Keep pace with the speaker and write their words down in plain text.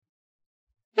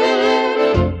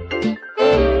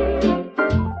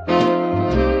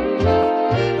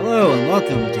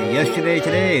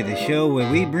Today, the show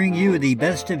where we bring you the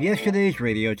best of yesterday's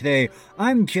radio today.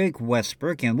 I'm Jake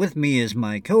Westbrook, and with me is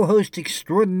my co-host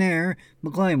extraordinaire,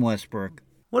 McLean Westbrook.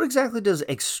 What exactly does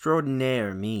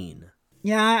extraordinaire mean?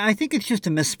 Yeah, I think it's just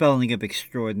a misspelling of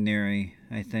extraordinary,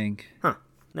 I think. Huh,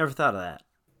 never thought of that.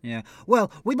 Yeah,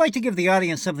 well, we'd like to give the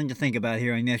audience something to think about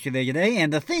here on Yesterday Today,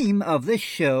 and the theme of this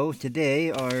show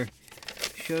today,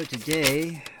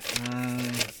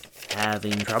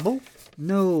 Having trouble?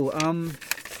 No,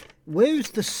 where's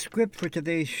the script for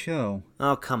today's show?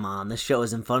 Oh, come on, this show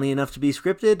isn't funny enough to be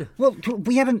scripted. Well,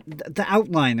 we haven't, the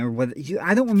outline or what,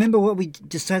 I don't remember what we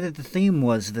decided the theme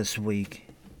was this week.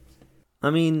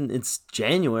 I mean, it's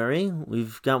January.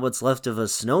 We've got what's left of a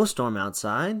snowstorm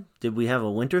outside. Did we have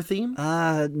a winter theme?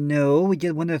 No, we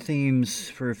did winter themes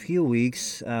for a few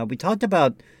weeks. We talked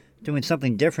about doing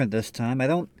something different this time. I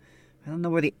don't know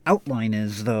where the outline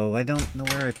is, though. I don't know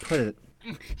where I put it.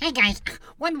 Hey guys,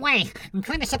 one way. I'm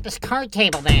trying to set this card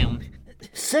table down.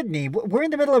 Sydney, we're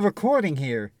in the middle of recording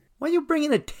here. Why are you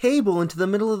bringing a table into the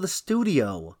middle of the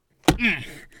studio?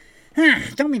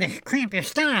 Don't mean to cramp your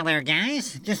style there,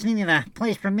 guys. Just needed a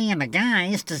place for me and the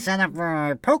guys to set up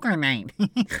for poker night.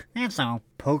 That's all.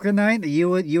 Poker night?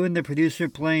 You and the producer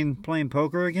playing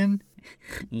poker again?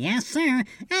 Yes, sir.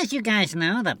 As you guys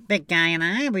know, the big guy and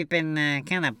I, we've been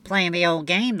kind of playing the old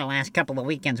game the last couple of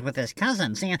weekends with his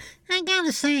cousins. And I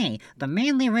gotta say, the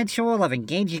manly ritual of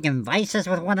engaging in vices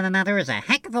with one another is a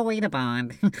heck of a way to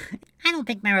bond. I don't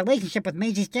think my relationship with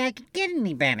Maisie's dad could get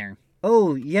any better.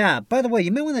 Oh, yeah. By the way,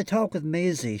 you may want to talk with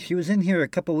Maisie. She was in here a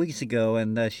couple weeks ago,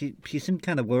 and she seemed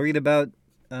kind of worried about,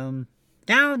 Oh,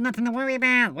 nothing to worry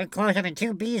about. We're closer than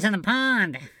two bees in a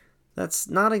pond. That's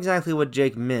not exactly what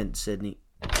Jake meant, Sydney.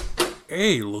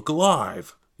 Hey, look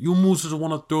alive. You mooses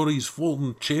want to throw these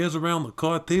folding chairs around the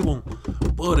card table?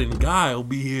 Bud and Guy will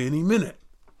be here any minute.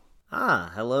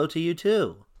 Ah, hello to you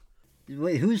too.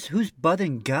 Wait, who's Bud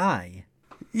and Guy?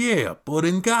 Yeah, Bud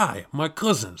and Guy, my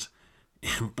cousins.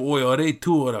 And boy, are they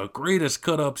two of the greatest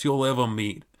cut-ups you'll ever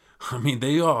meet. I mean,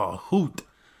 they are a hoot.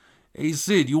 Hey,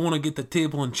 Sid, you want to get the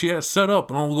table and chair set up,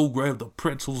 and I'll go grab the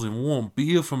pretzels and warm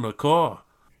beer from the car?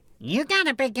 You got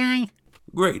it, big guy.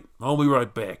 Great, I'll be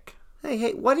right back.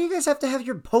 Hey, why do you guys have to have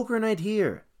your poker night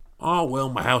here? Oh, well,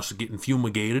 my house is getting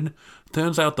fumigated.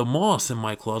 Turns out the moss in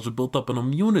my closet built up an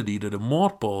immunity to the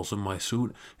mothballs in my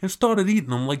suit and started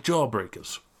eating them like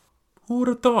jawbreakers. Who would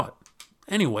have thought?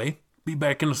 Anyway, be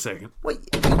back in a second. Wait,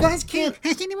 you guys can't...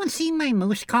 Has anyone seen my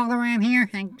moose call around here?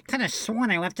 I could have sworn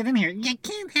I left it in here. You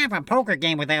can't have a poker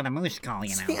game without a moose call,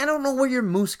 you know. See, I don't know where your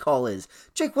moose call is.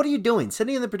 Jake, what are you doing?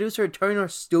 Sydney and the producer are turning our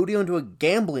studio into a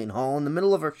gambling hall in the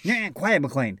middle of our... Yeah, quiet,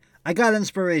 McLean. I got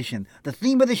inspiration. The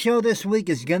theme of the show this week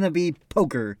is gonna be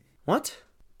poker. What?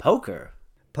 Poker?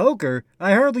 Poker?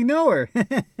 I hardly know her.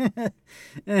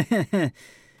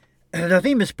 The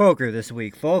theme is poker this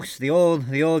week, folks. The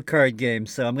old card game.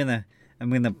 So I'm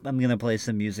gonna play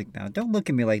some music now. Don't look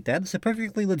at me like that. It's a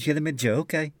perfectly legitimate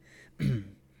joke. You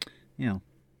know.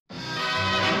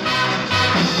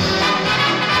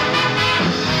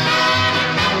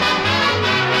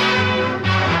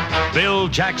 Bill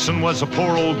Jackson was a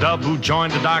poor old dub who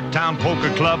joined the Darktown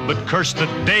Poker Club, but cursed the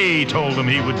day he told him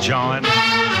he would join.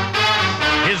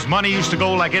 His money used to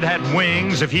go like it had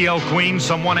wings. If he held queens,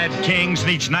 someone had kings, and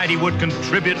each night he would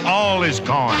contribute all his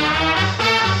coin.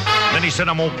 Then he said,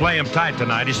 I'm gonna play him tight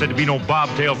tonight. He said, to be no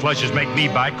bobtail flushes make me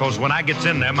bite, cause when I gets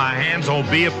in there, my hands will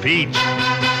be a peach.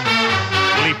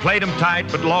 Well, he played him tight,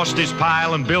 but lost his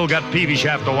pile, and Bill got peevish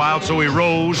after a while, so he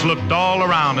rose, looked all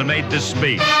around, and made this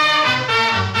speech.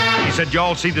 He said,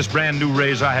 y'all see this brand new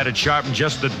razor? I had it sharpened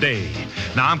just a day.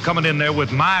 Now I'm coming in there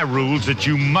with my rules that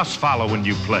you must follow when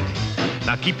you play.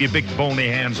 Now keep your big bony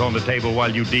hands on the table while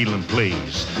you dealin',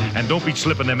 please. And don't be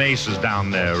slipping them aces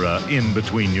down there in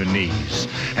between your knees.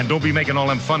 And don't be making all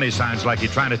them funny signs like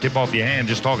you're trying to tip off your hand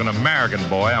just talking American,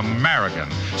 boy, American,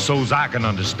 so's I can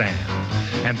understand.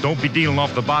 And don't be dealing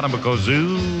off the bottom because,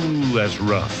 ooh, that's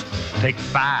rough. Take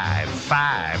five,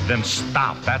 then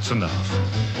stop. That's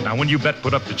enough. Now, when you bet,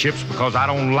 put up the chips because I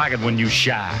don't like it when you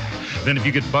shy. Then if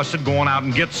you get busted, go on out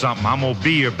and get something. I'm gonna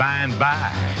be your by and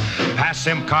by. Pass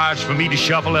them cards for me to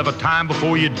shuffle every time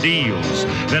before your deals.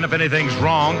 Then if anything's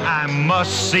wrong, I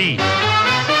must see.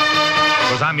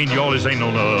 Cause I mean, you always ain't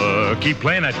no keep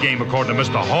playing that game according to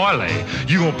Mr. Hoyley.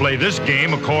 You gonna play this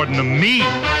game according to me.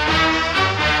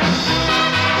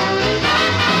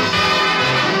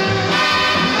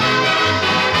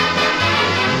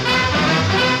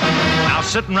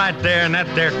 Sitting right there in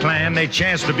that there clan, they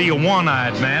chanced to be a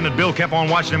one-eyed man, and Bill kept on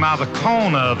watching him out of the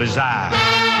corner of his eye.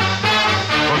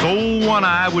 'Cause old old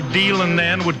one-eye would deal and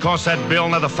then would cost that Bill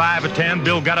another 5 or 10.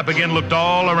 Bill got up again, looked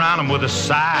all around him with a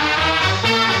sigh.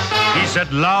 He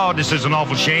said, Lord, this is an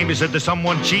awful shame. He said, there's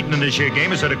someone cheating in this here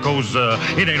game. He said, of course,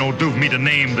 it ain't no do for me to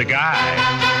name the guy.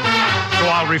 So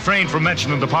I'll refrain from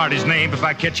mentioning the party's name. If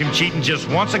I catch him cheating just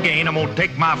once again, I'm gonna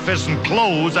take my fist and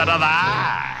close that other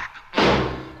eye.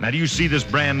 Now, do you see this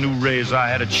brand new razor? I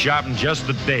had it sharpened just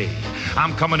today.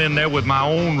 I'm coming in there with my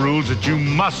own rules that you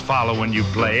must follow when you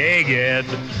play. Hey, Ged,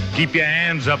 keep your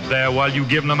hands up there while you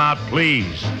giving them out,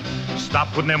 please. Stop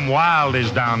putting them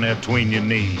wildies down there between your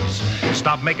knees.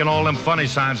 Stop making all them funny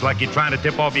signs like you're trying to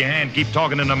tip off your hand. Keep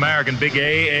talking in American, big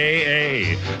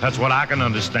A. That's what I can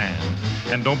understand.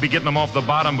 And don't be getting them off the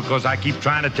bottom because I keep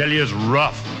trying to tell you it's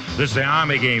rough. This is the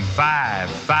Army game. 5,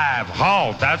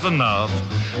 halt, that's enough.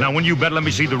 Now, when you bet, let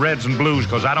me see the reds and blues,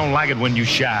 because I don't like it when you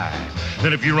shy.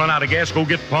 Then if you run out of gas, go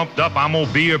get pumped up. I'm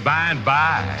gonna be here by and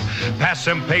by. Pass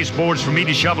them pasteboards for me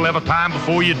to shovel every time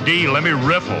before you deal. Let me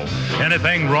riffle.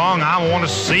 Anything wrong, I want to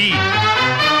see.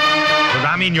 Because,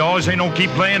 I mean, you always ain't gonna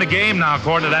keep playing the game now,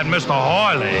 according to that Mr.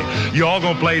 Hoyley. You all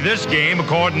gonna play this game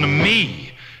according to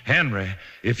me. Henry,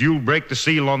 if you'll break the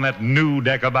seal on that new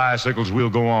deck of bicycles, we'll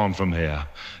go on from here.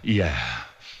 Yeah.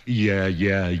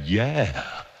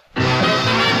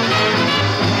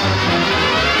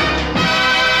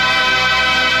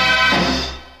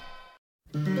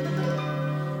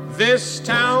 This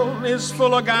town is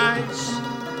full of guys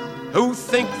who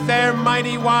think they're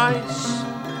mighty wise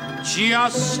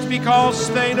just because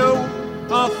they know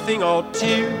a thing or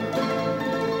two.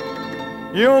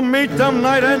 You'll meet them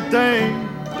night and day,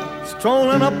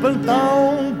 strolling up and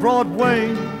down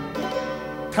Broadway,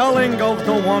 telling of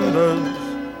the wonders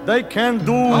they can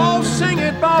do. Oh, sing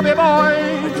it, Bobby boy.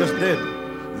 I just did.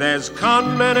 There's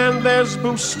conmen and there's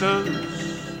boosters.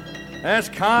 There's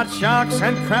card sharks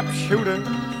and crap shooters.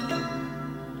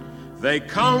 They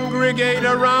congregate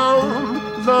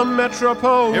around the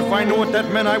metropole. If I knew what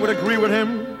that meant, I would agree with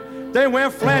him. They wear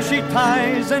flashy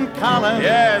ties and collars.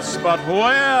 Yes, but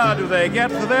where do they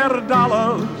get their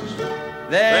dollars?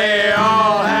 They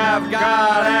all have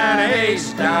got an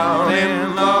ace down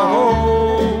in the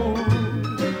hole.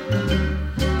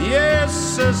 Yes,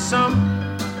 some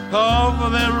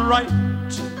of them write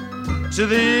to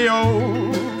the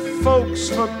old folks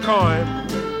for coin,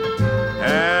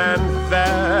 and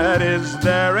that is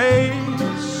their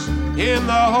ace in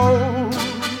the hole.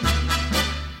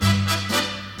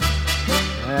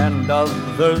 And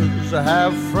others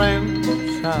have friends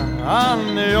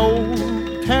on the old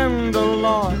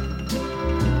Tenderloin.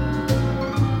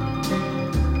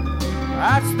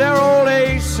 That's their old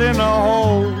ace in the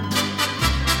hole.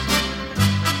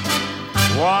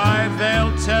 Why,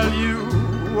 they'll tell you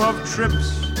of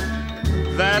trips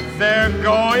that they're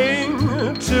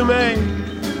going to make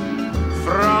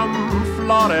from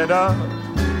Florida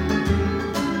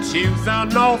to the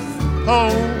North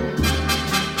Pole.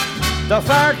 The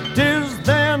fact is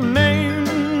their name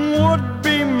would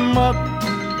be mud,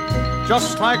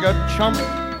 just like a chump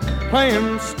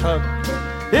playing stud,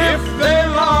 if they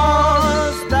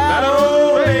lost that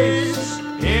old ace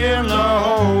in the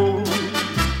hole.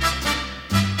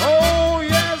 Oh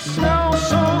yes, now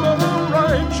some of them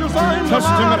right, you'll find Just a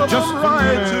lot a of just them a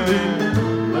right to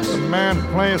minute. Let the man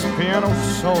play his piano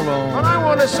solo. But I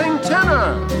want to sing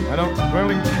tenor. I don't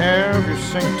really care if you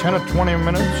sing 10 or 20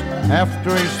 minutes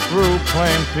after he's through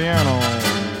playing piano.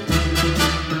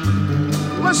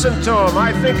 Listen to him.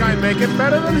 I think I make it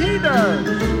better than he does.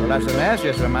 Well, that's the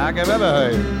nastiest remark I've ever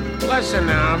heard. Listen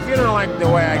now, if you don't like the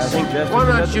way I sing, why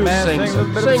don't you sing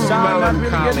some? Sing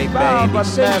Melancholy Baby.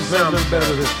 Sing something. Better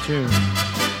with this tune.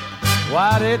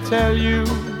 Why they tell you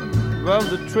of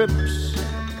the trips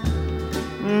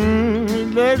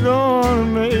they're gonna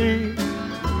make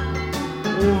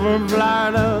over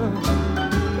Florida,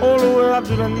 all the way up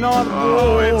to the North Pole.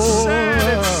 Oh, it's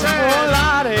sad, it's sad. Oh,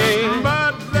 Lottie.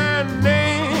 But their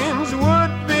names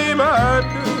would be mud,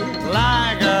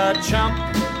 Like a chump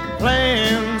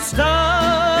playing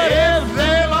stud if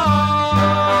they lost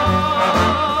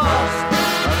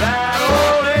that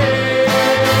old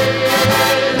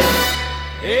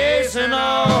ace in the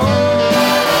hole.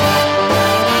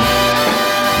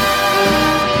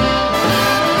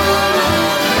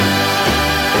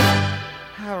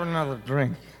 Have another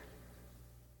drink.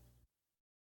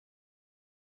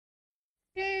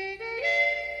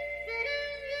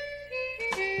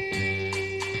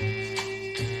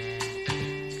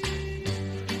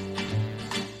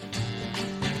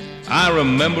 I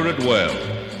remember it well.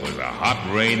 It was a hot,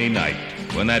 rainy night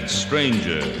when that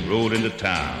stranger rode into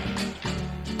town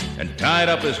and tied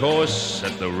up his horse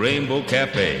at the Rainbow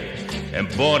Cafe and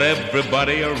brought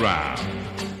everybody around.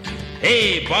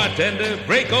 Hey, bartender,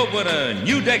 break open a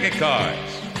new deck of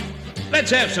cards.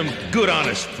 Let's have some good,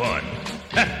 honest fun.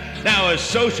 Now, a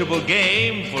sociable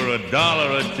game for $1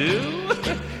 or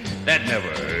 $2? That never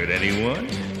hurt anyone.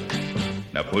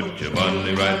 Now put your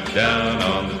money right down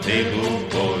on the table,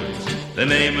 boys. The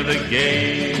name of the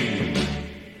game,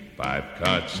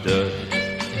 5-card stud.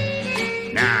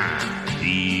 Now,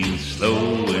 deal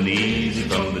slow and easy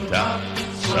from the top,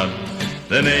 son.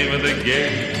 The name of the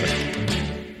game,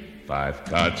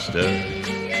 5-card stud.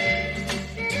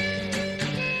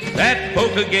 That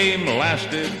poker game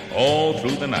lasted all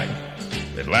through the night.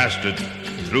 It lasted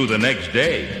through the next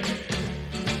day.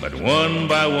 But one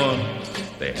by one,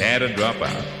 they had to drop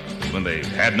out when they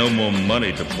had no more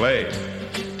money to play.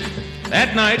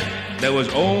 That night, there was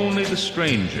only the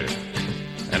stranger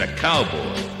and a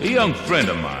cowboy, a young friend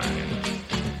of mine.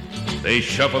 They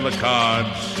shuffled the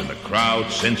cards, and the crowd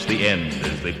sensed the end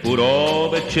as they put all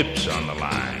their chips on the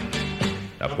line.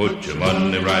 Now put your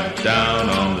money right down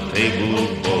on the table,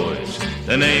 boys.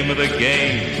 The name of the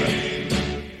game,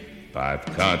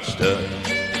 5-card stud.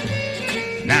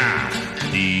 Now,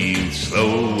 deal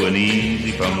slow and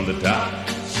easy from the top,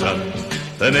 son.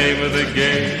 The name of the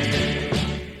game,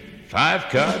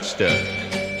 5-card stud.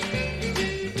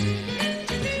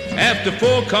 After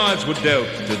 4 cards were dealt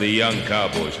to the young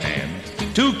cowboy's hand,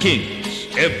 2 kings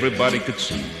everybody could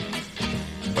see.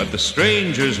 But the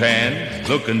stranger's hand,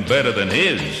 looking better than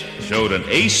his, showed an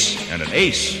ace and an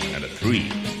ace and a 3.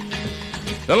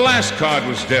 The last card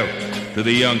was dealt to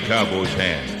the young cowboy's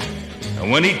hand.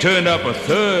 And when he turned up a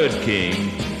 3rd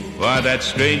king, why, that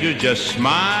stranger just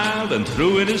smiled and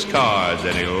threw in his cards,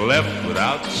 and he left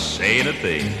without saying a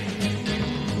thing.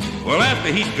 Well,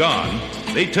 after he'd gone,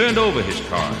 they turned over his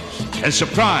cards, and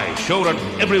surprise showed on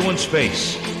everyone's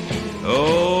face.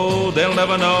 Oh, they'll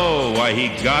never know why he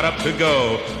got up to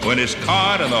go when his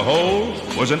card in the hole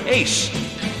was an ace.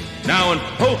 Now, in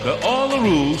poker, all the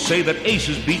rules say that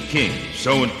aces beat kings,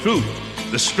 so in truth,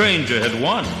 the stranger had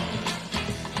won.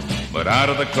 But out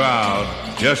of the crowd,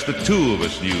 just the 2 of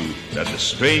us knew that the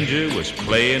stranger was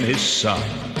playing his son.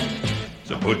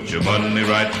 So put your money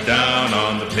right down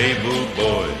on the table,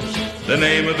 boys. The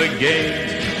name of the game,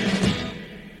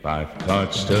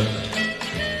 5-card stud.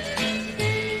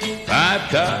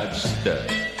 5-card stud.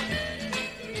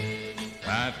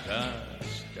 5-card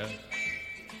stud.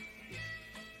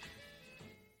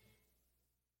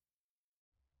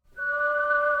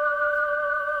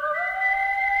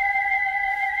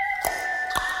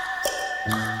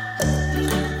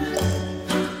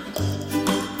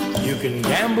 You can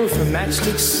gamble for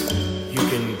matchsticks, you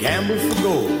can gamble for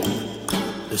gold.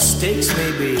 The stakes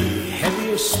may be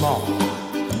heavy or small,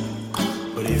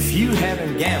 but if you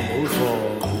haven't gambled for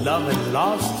love and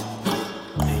lost,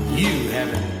 then you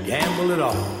haven't gambled at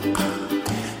all.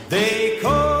 They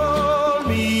call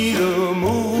me the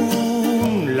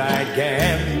moonlight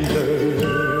gambler.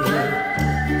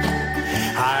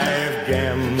 I've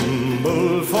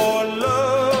gambled for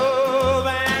love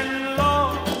and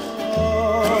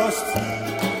lost.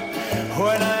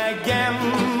 When I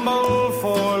gamble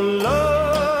for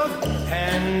love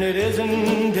and it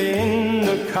isn't in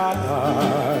the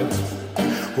cards,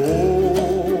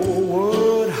 oh,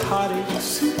 what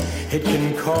heartaches it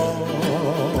can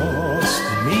cost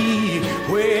me.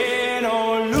 Win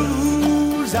or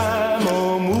lose, I'm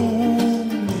a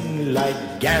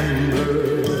moonlight gambler.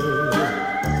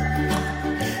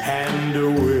 And a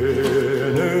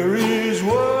winner is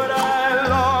what I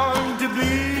long to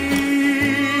be.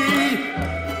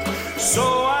 So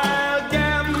I'll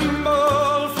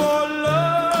gamble for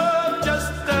love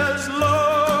just as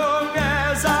long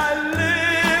as I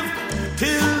live,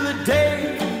 till the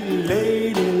day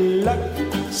Lady Luck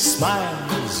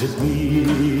smiles at me.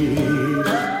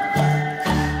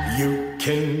 You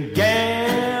can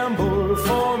gamble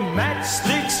for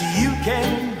matchsticks, you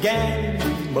can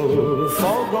gamble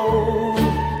for gold.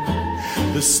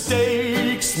 The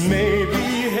stakes may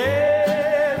be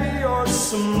heavy or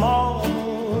small,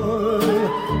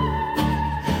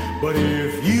 but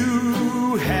if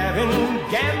you haven't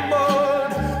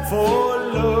gambled for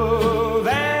love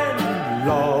and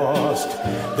lost,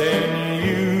 then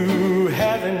you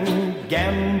haven't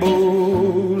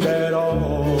gambled at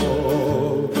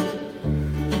all.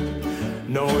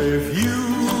 No, if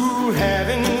you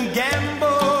haven't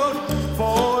gambled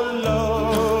for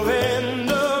love in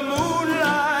the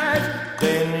moonlight,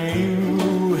 then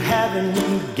you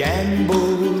haven't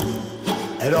gambled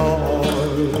at all.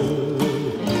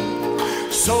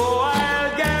 So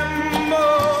I'll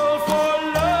gamble for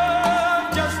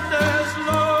love just as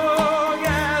long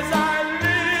as I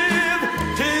live,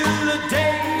 till the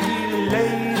day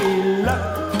Lady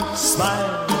Luck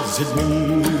smiles at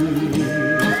me.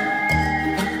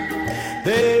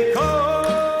 They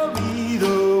call me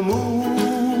the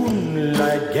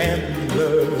moonlight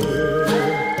gambler.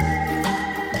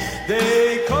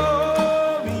 They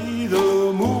call me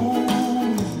the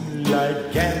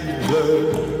moonlight gambler.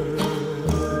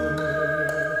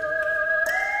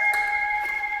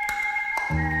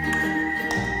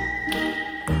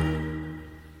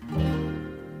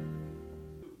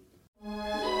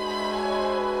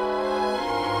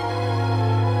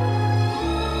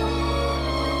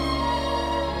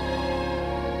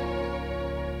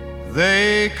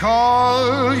 They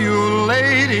call you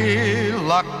Lady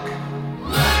Luck,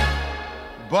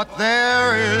 but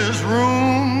there is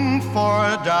room for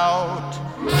doubt.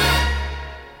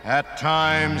 At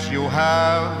times you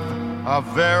have a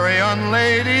very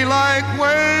unladylike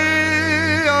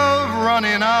way of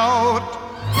running out.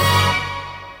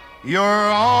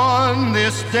 You're on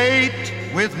this date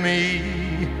with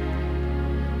me.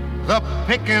 The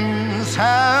pickings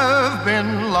have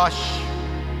been lush.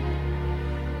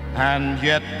 And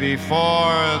yet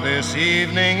before this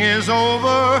evening is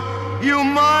over, you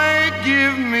might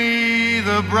give me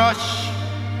the brush.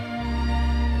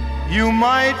 You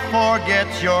might forget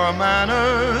your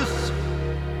manners.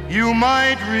 You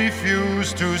might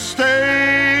refuse to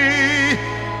stay.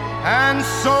 And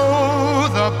so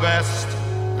the best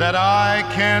that I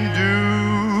can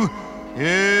do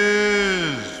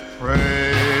is pray.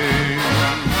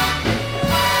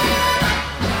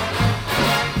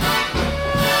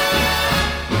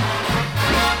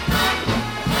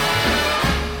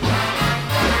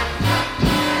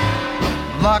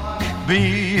 Luck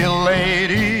be a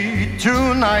lady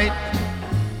tonight.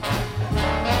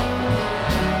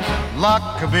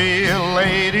 Luck be a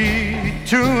lady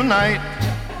tonight.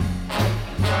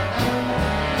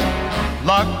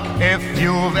 Luck if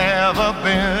you've ever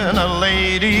been a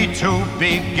lady to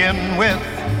begin with.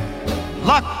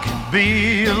 Luck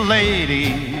be a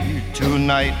lady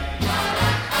tonight.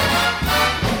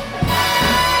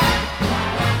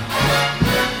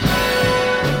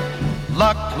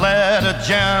 Luck, let a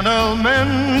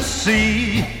gentleman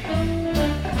see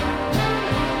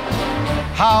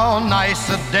how nice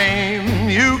a dame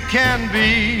you can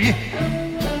be.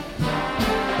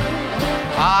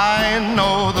 I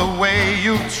know the way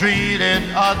you've treated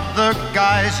other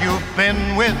guys you've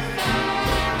been with.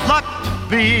 Luck,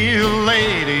 be a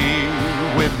lady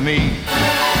with me.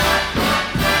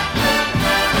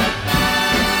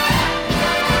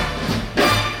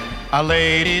 A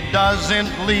lady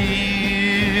doesn't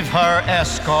leave her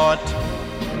escort.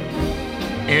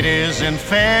 It isn't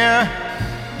fair.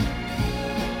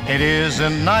 It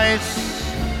isn't nice.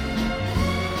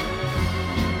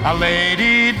 A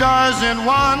lady doesn't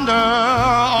wander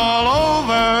all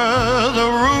over the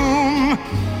room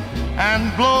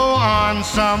and blow on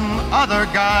some other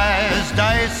guy's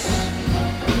dice.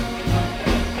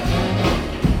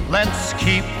 Let's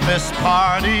keep this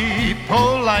party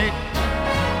polite.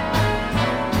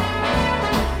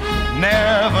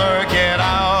 Never get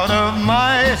out of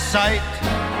my sight.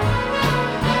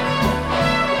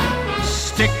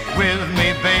 Stick with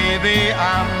me, baby,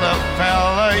 I'm the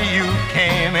fella you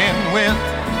came in with.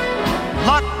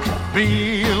 Luck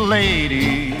be a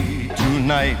lady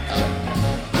tonight.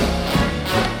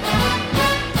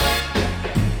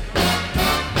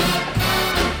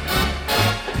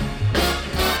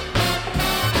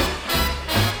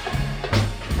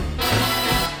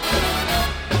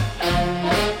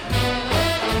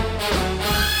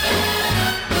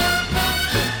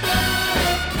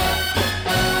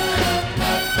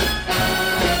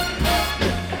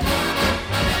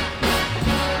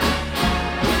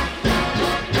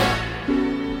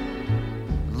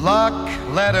 Luck,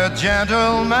 let a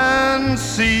gentleman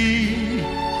see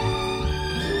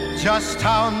just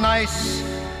how nice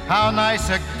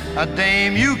a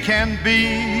dame you can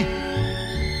be.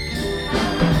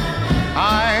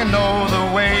 I know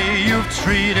the way you've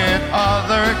treated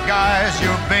other guys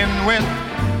you've been with.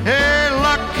 Hey,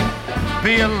 luck,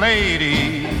 be a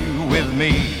lady with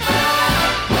me.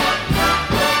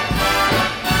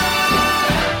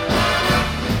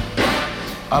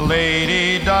 A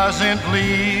lady doesn't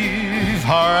leave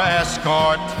her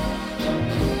escort.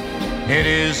 It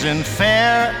isn't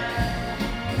fair,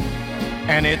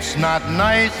 and it's not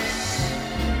nice.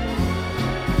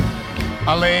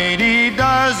 A lady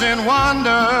doesn't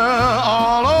wander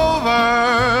all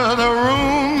over the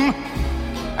room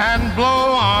and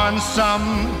blow on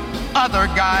some other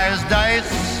guy's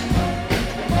dice.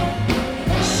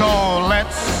 So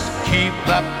let's keep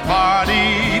the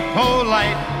party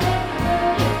polite.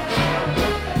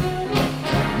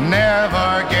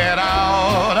 Never get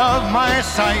out of my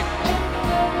sight.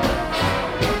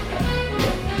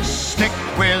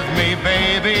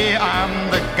 baby, I'm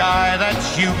the guy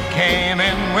that you came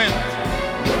in with.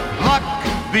 Luck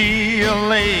be a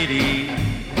lady.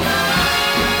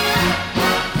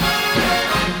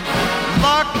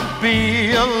 Luck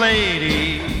be a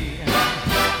lady.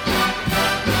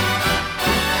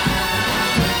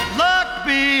 Luck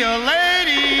be a lady.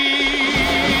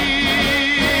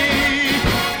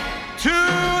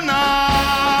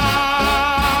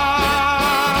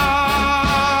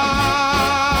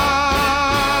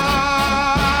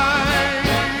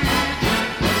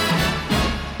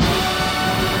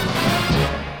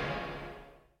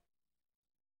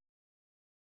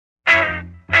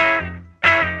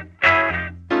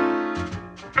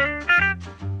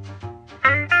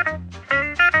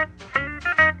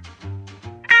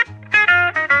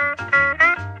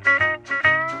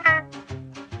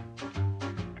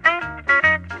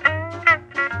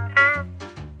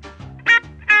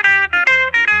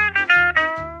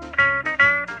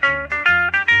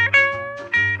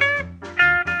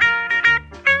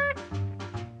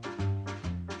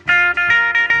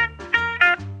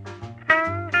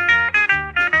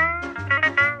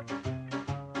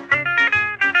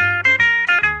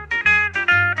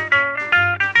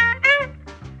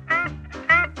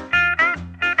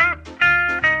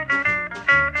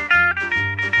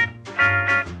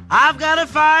 I've got a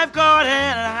 5-card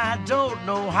hand and I don't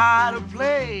know how to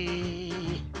play.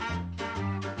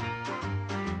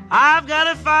 I've got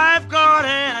a 5-card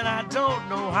hand and I don't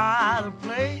know how to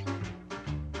play.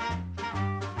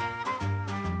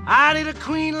 I need a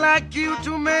queen like you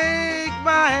to make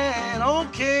my hand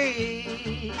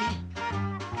okay.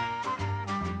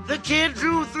 The kid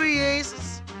drew 3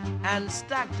 aces and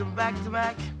stacked them back to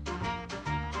back.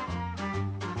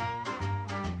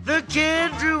 The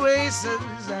kid drew aces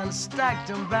and stacked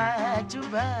them back to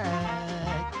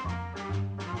back.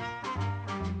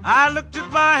 I looked at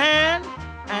my hand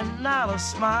and not a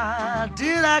smile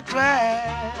did I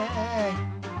crack.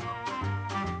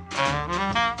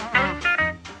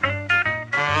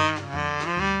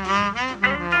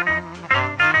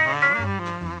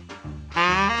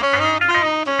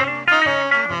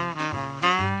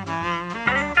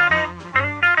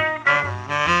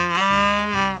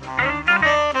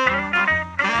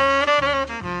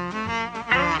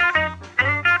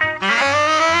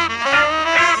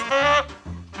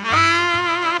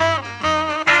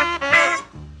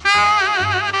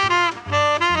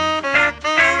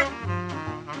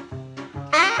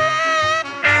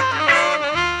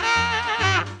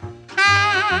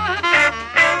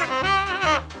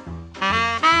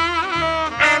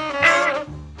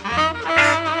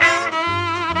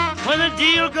 When the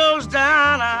deal goes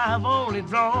down, I've only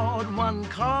drawn 1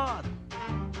 card.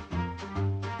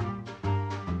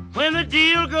 When the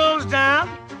deal goes down,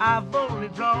 I've only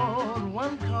drawn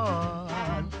 1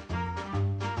 card.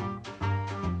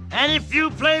 And if you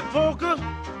play poker,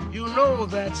 you know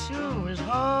that sure is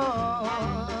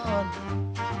hard.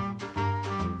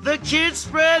 The kid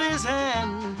spread his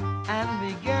hand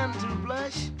and began to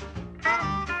blush.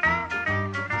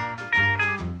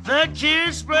 The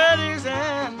kid spread his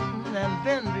hand and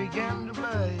then began to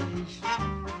blush.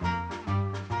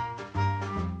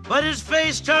 But his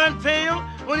face turned pale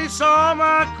when he saw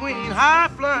my queen high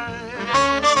flush.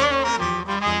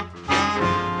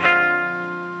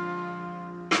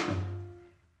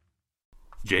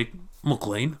 Jake,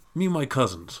 McLean, meet my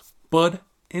cousins, Bud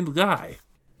and Guy.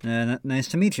 Nice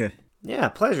to meet you. Yeah,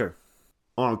 pleasure.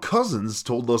 Our cousins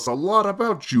told us a lot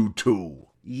about you two.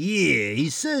 Yeah, he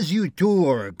says you two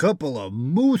are a couple of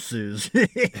mooses. You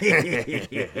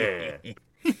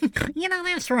know,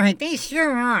 that's right. They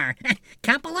sure are.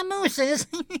 Couple of mooses.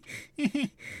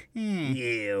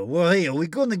 Yeah, well, hey, are we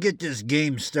gonna get this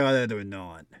game started or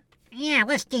not? Yeah,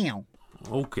 let's deal.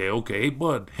 Okay,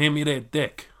 Bud, hand me that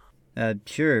deck.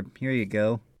 Sure, here you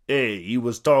go. Hey, he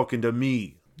was talking to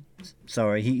me.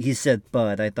 Sorry, he said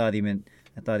Bud. I thought he meant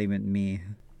me.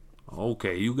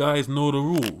 Okay, you guys know the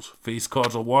rules. Face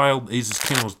cards are wild, aces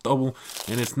counts double,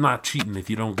 and it's not cheating if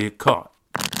you don't get caught.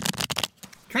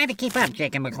 Try to keep up,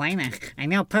 Jacob McLean. I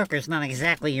know poker's not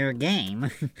exactly your game.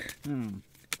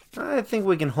 I think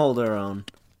we can hold our own.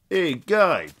 Hey,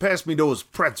 Guy, pass me those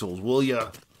pretzels, will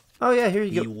ya? Oh, yeah, here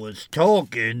you He go. was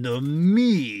talking to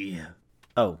me.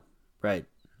 Oh, right.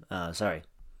 Sorry.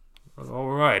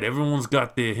 Alright, everyone's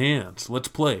got their hands. Let's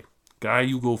play. Guy,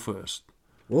 you go first.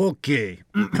 Okay.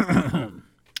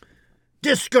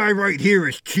 This guy right here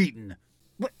is cheating.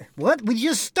 What? We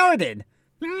just started.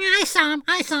 I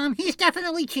saw him. He's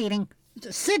definitely cheating.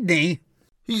 Sydney?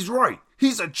 He's right.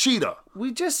 He's a cheater.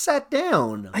 We just sat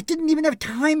down. I didn't even have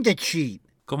time to cheat.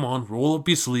 Come on, roll up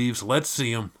your sleeves. Let's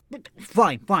see 'em.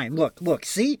 Fine. Look.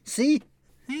 See?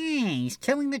 Hey, he's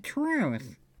telling the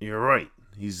truth. You're right.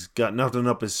 He's got nothing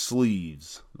up his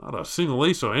sleeves. Not a single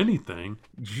ace or anything.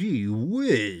 Gee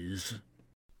whiz.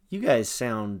 You guys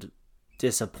sound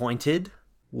disappointed.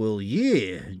 Well,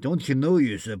 yeah. Don't you know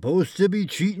you're supposed to be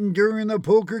cheating during a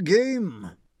poker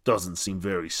game? Doesn't seem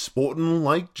very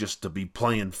sporting-like just to be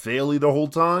playing fairly the whole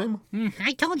time.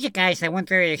 I told you guys I wasn't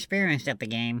very experienced at the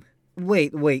game.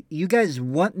 Wait, you guys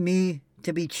want me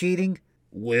to be cheating?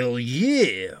 Well,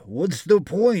 yeah. What's the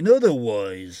point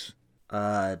otherwise?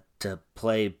 To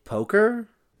play poker?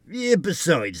 Yeah,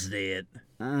 besides that.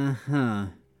 Uh-huh.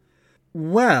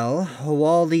 Well,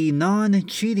 while the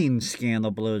non-cheating scandal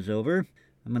blows over,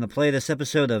 I'm going to play this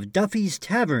episode of Duffy's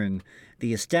Tavern,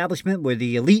 the establishment where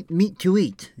the elite meet to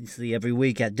eat. You see, every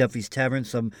week at Duffy's Tavern,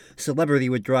 some celebrity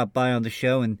would drop by on the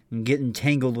show and get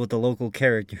entangled with the local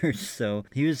characters. So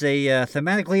here's a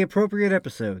thematically appropriate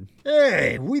episode.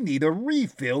 Hey, we need a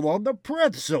refill on the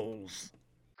pretzels.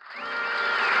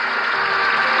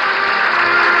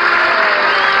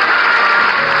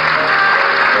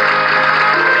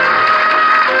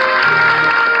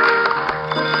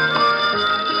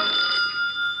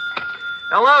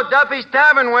 Hello, Duffy's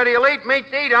Tavern, where the elite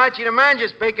meet to eat. Archie the manager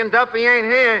speaking. Duffy ain't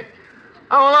here.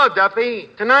 Oh, hello, Duffy.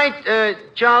 Tonight,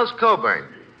 Charles Coburn.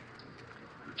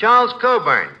 Charles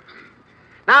Coburn.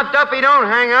 Now, Duffy, don't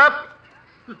hang up.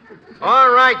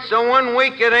 All right, so 1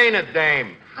 week it ain't a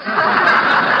dame.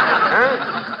 Huh?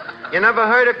 You never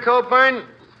heard of Coburn?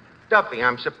 Duffy,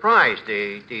 I'm surprised.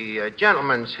 The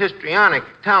gentleman's histrionic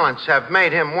talents have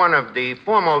made him one of the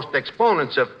foremost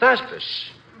exponents of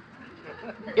Thespis.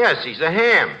 Yes, he's a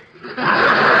ham.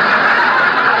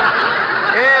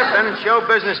 Yeah, been in show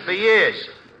business for years.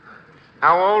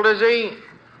 How old is he?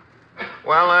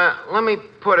 Well, let me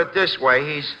put it this way.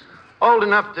 He's old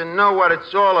enough to know what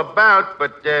it's all about,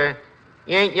 but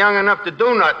he ain't young enough to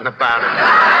do nothing about it.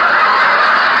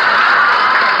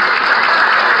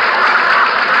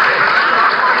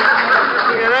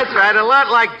 Yeah, that's right. A lot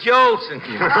like Jolson.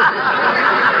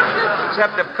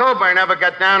 Except if Coburn ever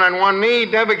got down on one knee,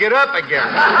 he'd never get up again.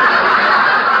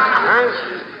 Huh?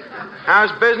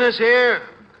 How's business here?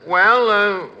 Well,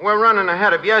 we're running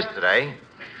ahead of yesterday.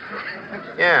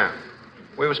 Yeah,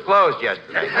 we was closed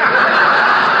yesterday.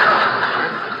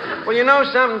 Well, you know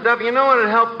something, Duffy? You know what'd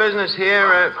help business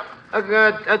here?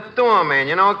 A doorman,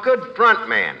 you know, a good front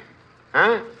man.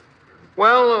 Huh?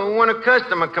 Well, when a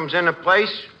customer comes in a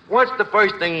place, what's the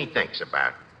first thing he thinks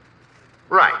about?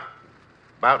 Right.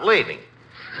 About leaving.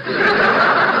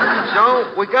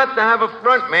 So we got to have a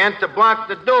front man to block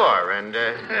the door, and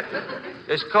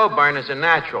this Coburn is a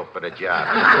natural for the job.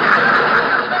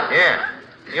 Yeah,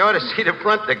 you ought to see the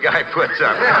front the guy puts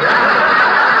up.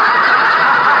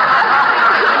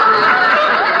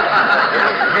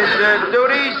 His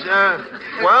duties,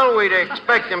 well, we'd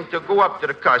expect him to go up to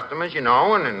the customers, you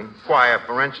know, and inquire,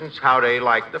 for instance, how they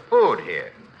like the food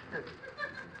here.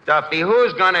 Duffy,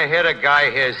 who's gonna hit a guy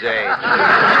his age?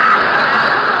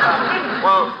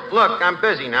 Well, look, I'm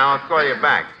busy now. I'll call you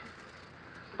back.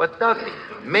 But, Duffy,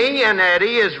 me and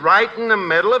Eddie is right in the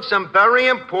middle of some very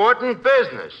important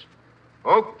business.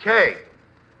 Okay.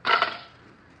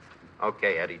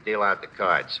 Okay, Eddie, deal out the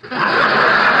cards.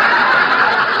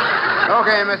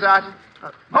 Okay, Miss Archie.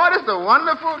 Oh, this is a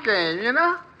wonderful game, you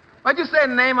know? What'd you say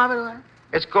the name of it?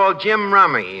 It's called Jim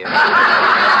Rummy.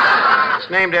 It's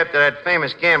named after that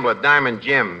famous gambler, Diamond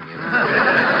Jim. You know?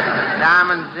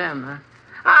 Diamond Jim, huh?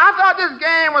 I thought this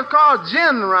game was called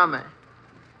Gin Rummy.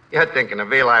 You're thinking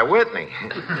of Eli Whitney.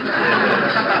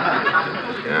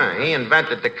 Yeah, he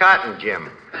invented the cotton gin.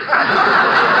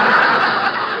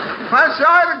 Well,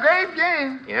 sure, it's a great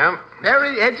game. Yeah.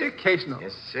 Very educational.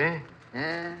 Yes, sir.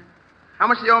 Yeah. How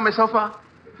much do you owe me so far?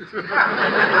 Let's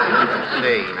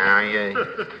see, now,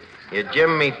 you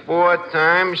gym me 4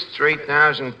 times,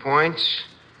 3,000 points.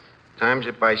 Times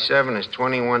it by 7 is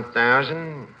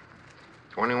 21,000.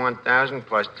 21,000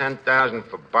 plus 10,000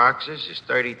 for boxes is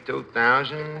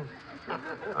 32,000.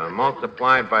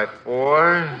 Multiplied by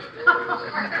 4.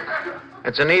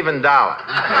 It's an even dollar.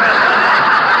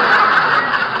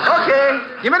 Okay,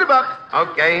 give me the buck.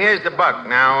 Okay, here's the buck.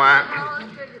 Now,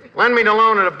 lend me the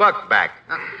loan of the buck back.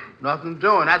 Nothing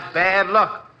doing. That's bad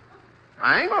luck.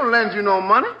 I ain't gonna lend you no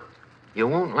money. You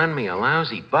won't lend me a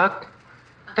lousy buck?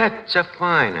 That's a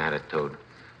fine attitude.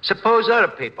 Suppose other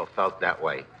people felt that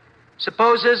way.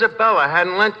 Suppose Isabella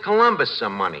hadn't lent Columbus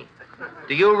some money.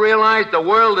 Do you realize the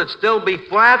world would still be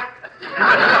flat?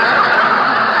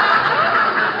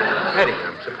 Eddie,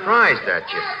 I'm surprised at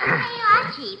you. Hey,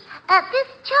 Archie, this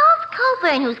Charles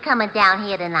Coburn who's coming down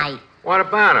here tonight. What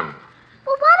about him?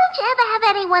 Well, why don't you ever have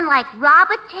anyone like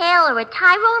Robert Taylor or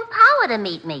Tyrone Power to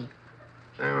meet me?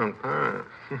 Tyrone Power.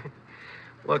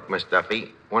 Look, Miss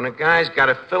Duffy, when a guy's got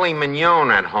a filet mignon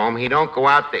at home, he don't go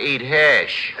out to eat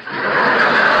hash.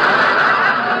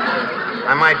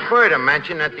 I might further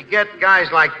mention that to get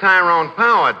guys like Tyrone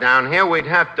Power down here, we'd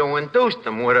have to induce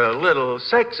them with a little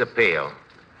sex appeal.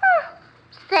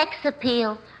 Sex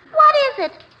appeal. What is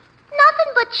it?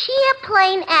 Nothing but sheer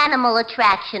plain animal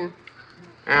attraction.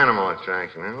 Animal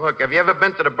attraction, huh? Look, have you ever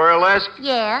been to the burlesque?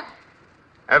 Yeah.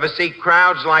 Ever see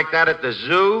crowds like that at the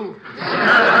zoo?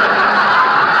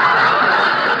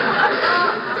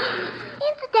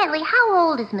 Incidentally, how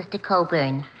old is Mr.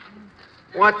 Coburn?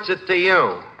 What's it to you?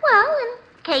 Well, in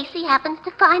case he happens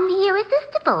to find me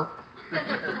irresistible.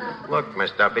 Look,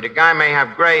 Miss Duffy, the guy may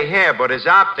have gray hair, but his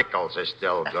opticals are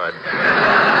still good.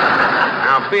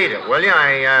 Now, beat it, will you?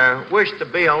 I wish to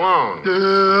be alone.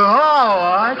 All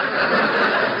right.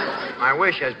 My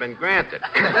wish has been granted.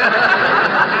 What's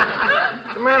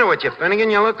the matter with you, Finnegan?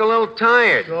 You look a little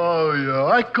tired. Oh, yeah.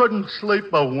 I couldn't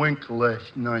sleep a wink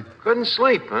last night. Couldn't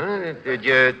sleep, huh? Did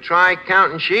you try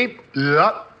counting sheep?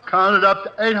 Yep. Counted up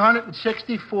to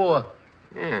 864.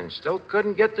 Yeah, and still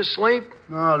couldn't get to sleep?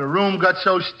 No, the room got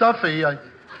so stuffy, I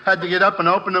had to get up and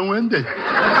open the window.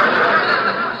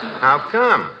 How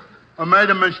come? I made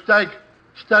a mistake.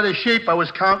 Instead of sheep, I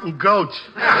was counting goats.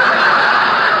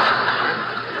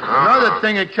 Another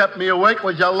thing that kept me awake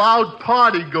was a loud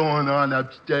party going on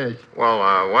upstairs. Well,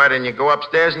 why didn't you go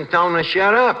upstairs and tell them to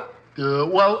shut up?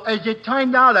 Well, as it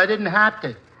turned out, I didn't have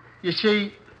to. You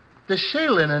see, the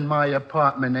ceiling in my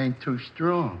apartment ain't too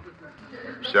strong.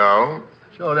 So?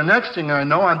 So the next thing I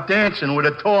know, I'm dancing with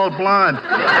a tall blonde.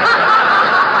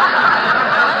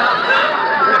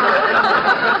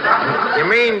 You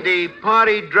mean the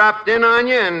party dropped in on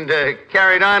you and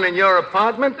carried on in your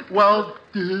apartment? Well,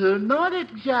 not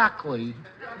exactly.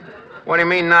 What do you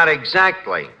mean, not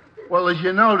exactly? Well, as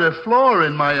you know, the floor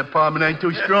in my apartment ain't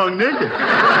too strong neither.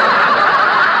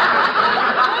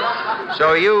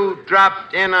 So you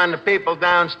dropped in on the people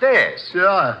downstairs?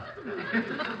 Yeah.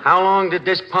 How long did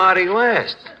this party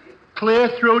last? Clear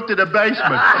through to the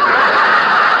basement.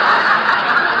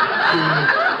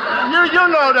 You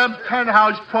know them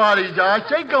penthouse parties, Arch.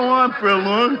 They go on for a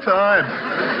long time.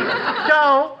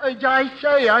 So, as I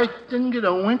say, I didn't get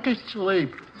a wink of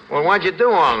sleep. Well, what'd you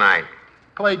do all night?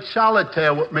 Played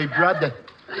solitaire with my brother.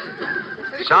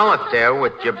 Solitaire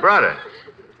with your brother?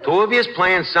 Two of yous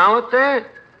playing solitaire?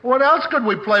 What else could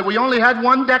we play? We only had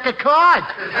one deck of cards.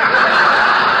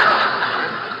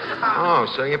 Oh,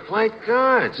 so you played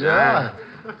cards, Yeah. huh?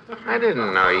 I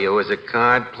didn't know you was a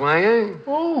card player.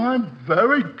 Oh, I'm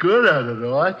very good at it,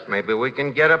 Arch. Maybe we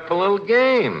can get up a little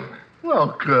game.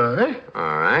 Okay.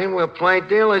 All right, we'll play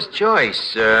dealer's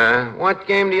choice. What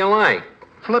game do you like?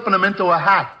 Flipping them into a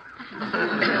hat.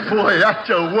 Boy, that's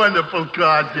a wonderful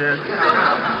card game.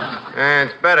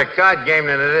 It's a better card game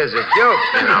than it is a joke,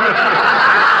 you know.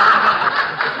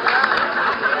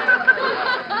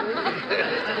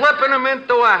 Flipping them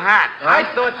into a hat. I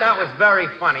thought that was very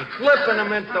funny. Flipping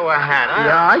them into a hat. Huh?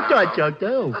 Yeah, I thought so,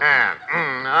 too.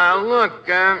 Look,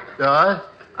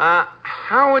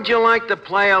 how would you like to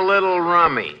play a little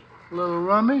rummy? Little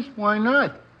rummies? Why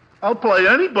not? I'll play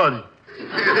anybody.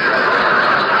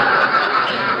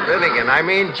 Finnegan, I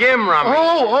mean Jim Rummy.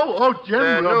 Oh, Jim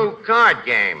The Rummy. new card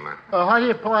game. How do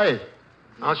you play it?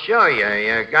 I'll show you.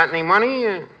 You got any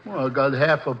money? Well, I got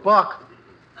 $50.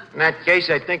 In that case,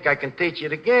 I think I can teach you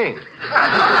the game.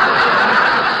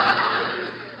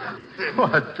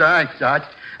 Oh, thanks, Arch.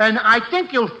 And I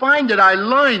think you'll find that I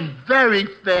learn very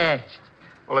fast.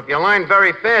 Well, if you learn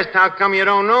very fast, how come you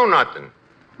don't know nothing?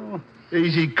 Oh,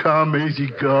 easy come, easy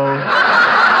go.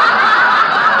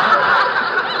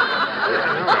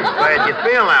 I'm glad you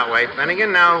feel that way,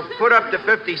 Finnegan. Now, put up to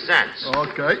 50 cents.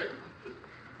 Okay.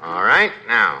 All right.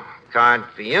 Now, card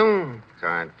for you,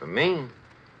 card for me,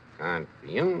 card for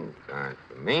you, card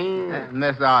for me.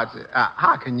 Miss Archie,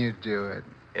 how can you do it?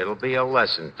 It'll be a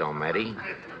lesson, Tometti.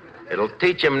 It'll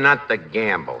teach him not to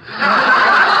gamble.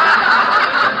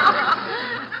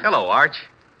 Hello, Arch.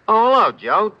 Oh, hello,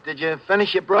 Joe. Did you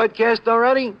finish your broadcast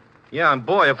already? Yeah, and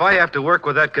boy, if I have to work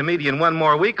with that comedian one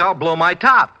more week, I'll blow my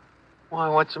top. Why,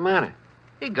 what's the matter?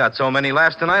 He got so many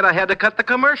laughs tonight, I had to cut the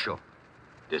commercial.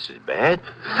 This is bad?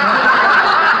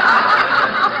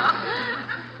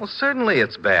 Well, certainly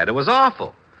it's bad. It was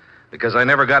awful. Because I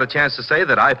never got a chance to say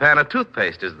that Ipana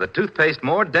toothpaste is the toothpaste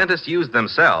more dentists use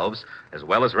themselves, as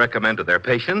well as recommend to their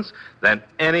patients, than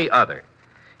any other.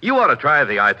 You ought to try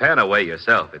the Ipana way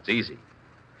yourself. It's easy.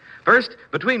 First,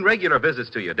 between regular visits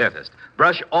to your dentist,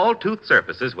 brush all tooth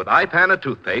surfaces with Ipana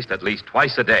toothpaste at least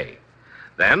twice a day.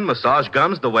 Then massage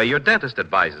gums the way your dentist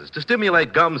advises to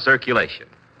stimulate gum circulation.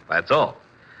 That's all.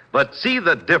 But see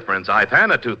the difference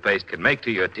Ipana toothpaste can make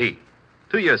to your teeth,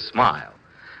 to your smile.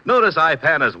 Notice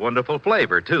Ipana's wonderful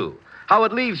flavor, too. How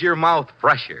it leaves your mouth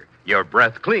fresher, your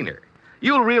breath cleaner.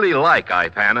 You'll really like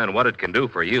Ipana and what it can do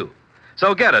for you.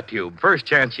 So get a tube first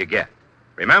chance you get.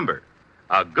 Remember,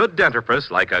 a good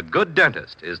dentifrice like a good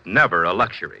dentist is never a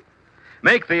luxury.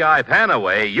 Make the Ipana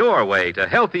way your way to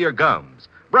healthier gums,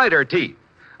 brighter teeth,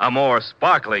 a more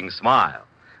sparkling smile.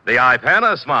 The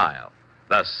Ipana smile,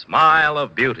 the smile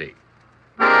of beauty.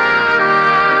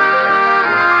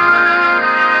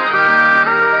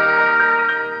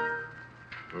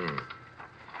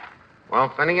 Well,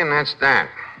 Finnegan, that's that.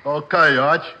 Okay,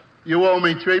 Arch. You owe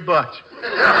me $3.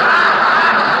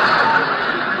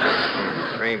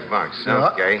 $3.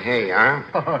 Okay, here you are.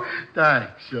 Oh,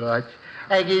 thanks, Arch.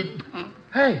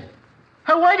 Hey,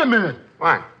 wait a minute.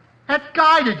 What? That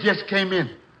guy that just came in.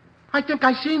 I think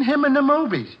I seen him in the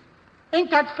movies.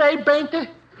 Ain't that Faye Bainter?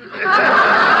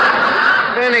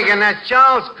 Finnegan, that's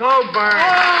Charles Coburn.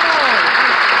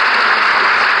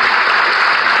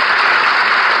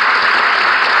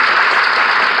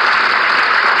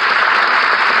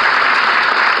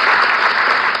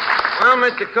 Well,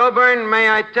 Mr. Coburn, may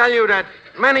I tell you that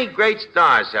many great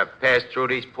stars have passed through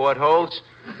these portholes.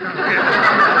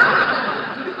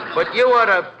 But you are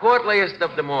the portliest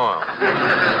of them all.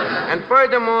 And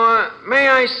furthermore, may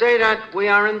I say that we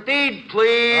are indeed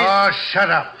pleased... Oh, shut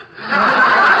up.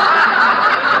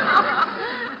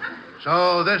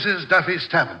 So this is Duffy's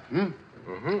Tavern,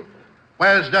 Mm-hmm.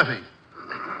 Where's Duffy?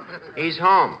 He's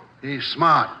home. He's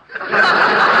smart.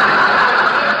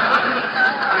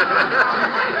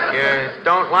 You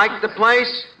don't like the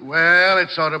place? Well,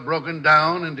 it's sort of broken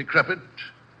down and decrepit.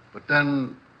 But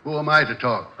then, who am I to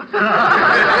talk? That's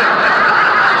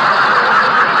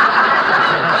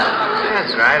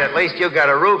right. At least you got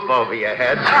a roof over your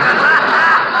head.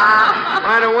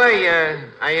 By the way,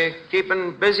 are you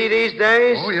keeping busy these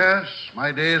days? Oh, yes.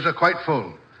 My days are quite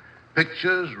full.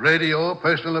 Pictures, radio,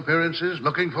 personal appearances,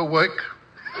 looking for work.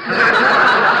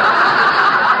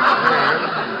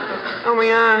 Tell me,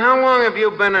 how long have you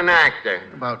been an actor?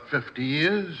 About 50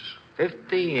 years.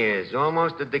 50 years,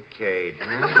 almost a decade.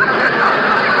 Huh?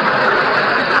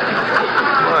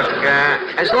 Look,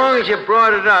 as long as you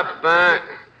brought it up,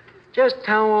 just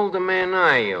how old a man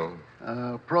are you?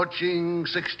 Approaching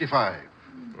 65.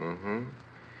 Mm-hmm.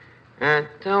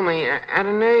 Tell me, at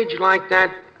an age like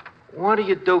that, what do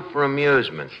you do for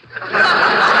amusement?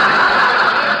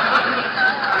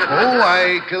 Oh,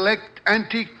 I collect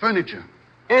antique furniture.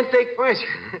 Antique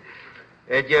furniture?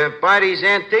 Did you buy these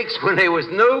antiques when they was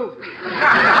new?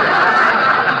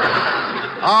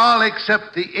 All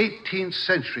except the 18th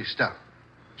century stuff.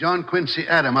 John Quincy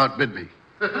Adams outbid me.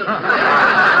 Well,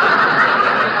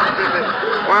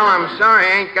 I'm sorry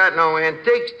I ain't got no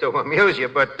antiques to amuse you,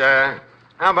 but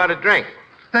how about a drink?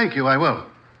 Thank you, I will.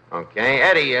 Okay.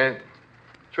 Eddie,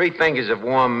 3 fingers of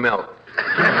warm milk.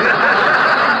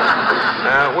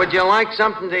 Would you like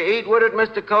something to eat with it,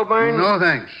 Mr. Coburn? No,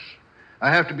 thanks. I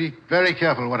have to be very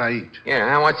careful what I eat.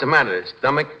 Yeah, what's the matter?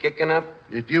 Stomach kicking up?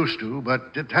 It used to,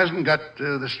 but it hasn't got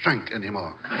the strength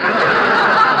anymore.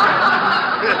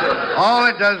 All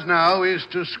it does now is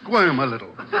to squirm a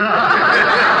little.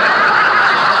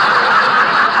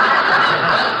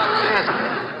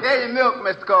 Here's your milk,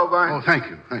 Mr. Coburn. Oh, thank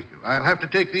you, thank you. I'll have to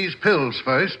take these pills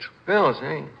first. Pills,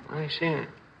 eh? I see.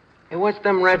 Hey, what's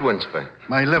them red ones for?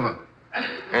 My liver.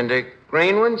 And the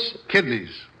green ones?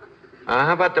 Kidneys.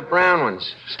 How about the brown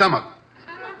ones? Stomach.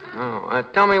 Oh,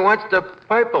 tell me, what's the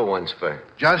purple ones for?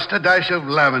 Just a dash of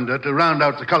lavender to round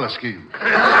out the color scheme. Say,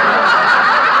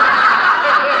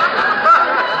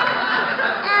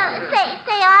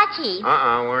 Archie.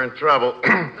 We're in trouble.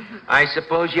 I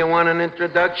suppose you want an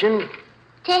introduction?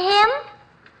 To him?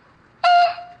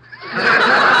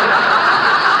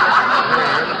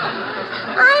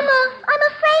 I'm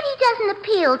afraid he doesn't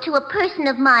appeal to a person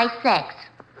of my sex.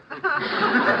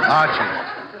 Archie.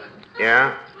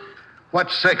 Yeah?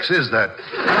 What sex is that?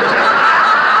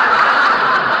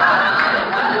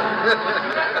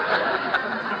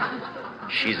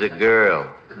 She's a girl.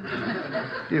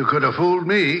 You could have fooled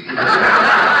me.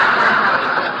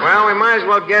 Well, we might as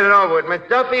well get it over with. Miss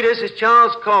Duffy, this is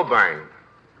Charles Coburn.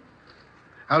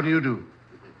 How do you do?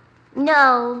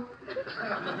 No,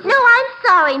 I'm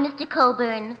sorry, Mr.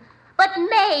 Coburn. But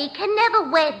May can never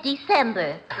wed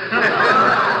December.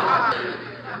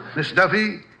 Miss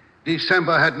Duffy,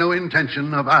 December had no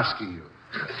intention of asking you.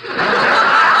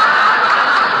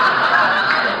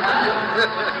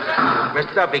 Miss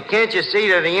Duffy, can't you see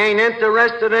that he ain't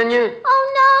interested in you?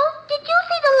 Oh, no? Did you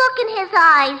see the look in his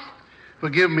eyes?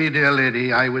 Forgive me, dear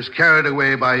lady. I was carried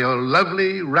away by your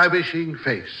lovely, ravishing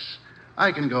face.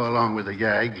 I can go along with the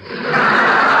gag.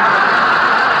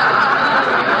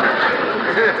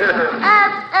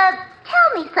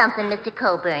 Tell me something, Mr.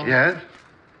 Coburn. Yes?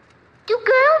 Do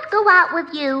girls go out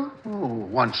with you? Oh,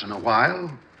 once in a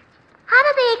while. How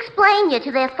do they explain you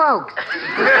to their folks?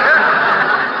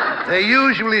 They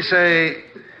usually say,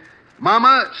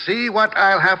 Mama, see what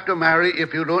I'll have to marry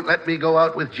if you don't let me go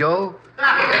out with Joe?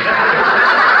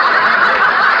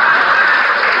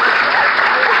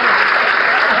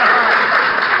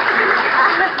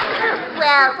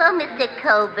 Well, Mr.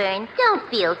 Coburn, don't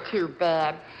feel too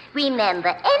bad. Remember,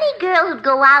 any girl who'd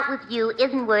go out with you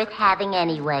isn't worth having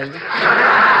anyway.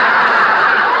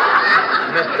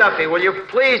 Miss Duffy, will you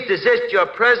please desist your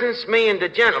presence? Me and the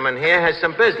gentleman here has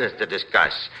some business to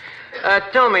discuss.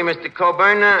 Tell me, Mr.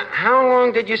 Coburn, how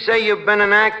long did you say you've been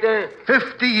an actor?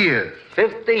 50 years.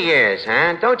 50 years,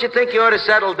 huh? Don't you think you ought to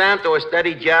settle down to a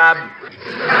steady job?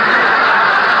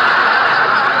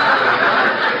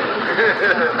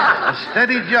 A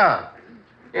steady job?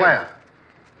 Yeah. Where?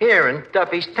 Here in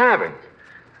Duffy's Tavern.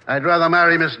 I'd rather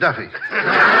marry Miss Duffy.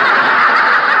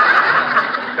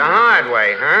 The hard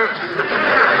way, huh?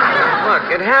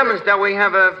 Look, it happens that we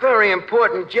have a very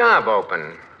important job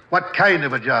open. What kind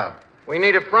of a job? We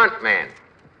need a front man.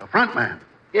 A front man?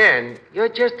 Yeah, and you're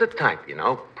just the type, you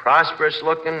know. Prosperous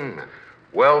looking,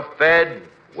 well-fed,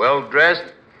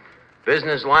 well-dressed,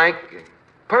 businesslike,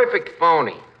 perfect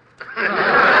phony.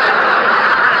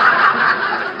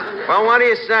 Well, what do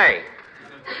you say?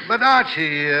 But,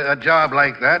 Archie, a job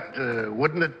like that,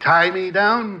 wouldn't it tie me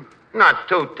down? Not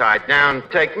too tied down.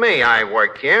 Take me. I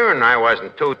work here, and I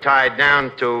wasn't too tied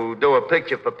down to do a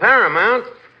picture for Paramount.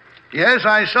 Yes,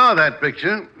 I saw that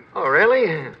picture. Oh,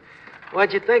 really?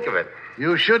 What'd you think of it?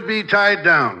 You should be tied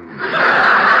down.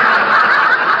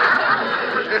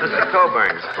 Mr.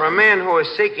 Coburn, for a man who is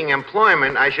seeking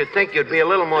employment, I should think you'd be a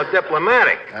little more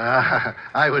diplomatic.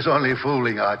 I was only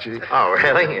fooling, Archie. Oh,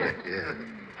 really? Yeah.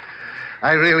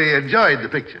 I really enjoyed the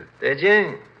picture. Did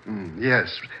you?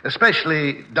 Yes,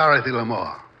 especially Dorothy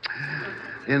Lamour.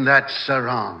 In that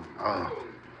sarong. Oh.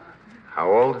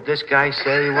 How old did this guy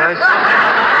say he was?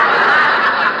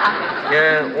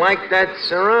 You like that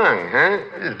sarong, huh?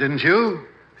 Yeah, didn't you?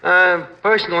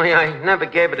 Personally, I never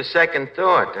gave it a second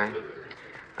thought.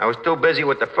 I was too busy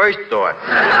with the first thought.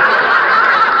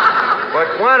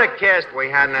 But what a cast we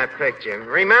had in that picture.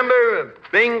 Remember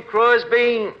Bing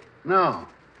Crosby? No.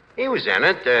 He was in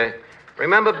it.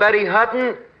 Remember Betty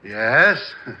Hutton?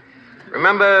 Yes.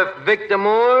 Remember Victor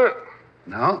Moore?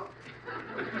 No.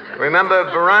 Remember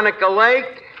Veronica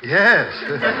Lake? Yes.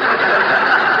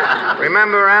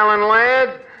 Remember Alan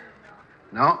Ladd?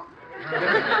 No.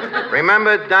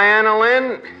 Remember Diana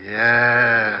Lynn?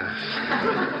 Yes.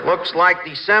 Looks like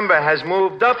December has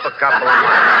moved up a couple of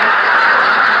months.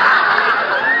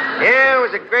 Yeah, it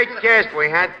was a great cast. We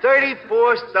had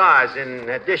 34 stars in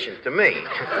addition to me.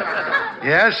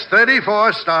 Yes,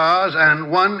 34 stars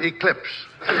and 1 eclipse.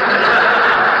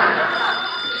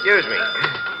 Excuse me.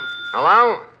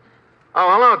 Hello?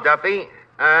 Oh, hello, Duffy.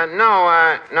 No,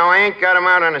 I ain't got him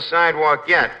out on the sidewalk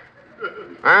yet.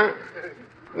 Huh?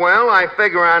 Well, I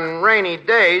figure on rainy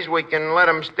days we can let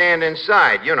him stand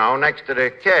inside, you know, next to the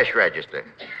cash register.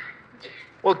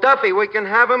 Well, Duffy, we can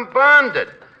have him bonded.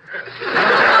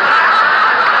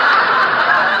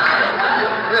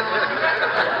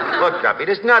 Look, Duffy,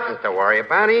 there's nothing to worry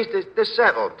about. He's the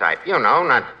settled type, you know,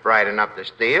 not bright enough to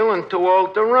steal and too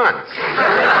old to run.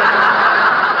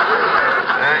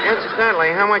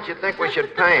 Incidentally, how much you think we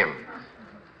should pay him?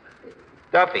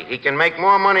 Duffy, he can make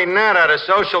more money than that out of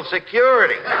Social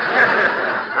Security.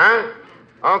 Huh?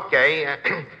 Okay.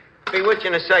 Be with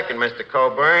you in a second, Mr.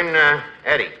 Coburn.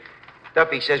 Eddie,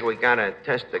 Duffy says we gotta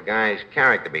test the guy's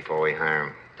character before we hire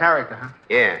him. Character, huh?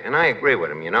 Yeah, and I agree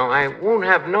with him, you know. I won't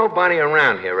have nobody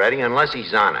around here, Eddie, unless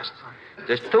he's honest.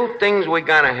 There's 2 things we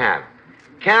gotta have.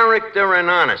 Character and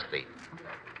honesty.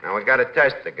 Now, we gotta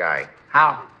test the guy.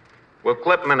 How? We'll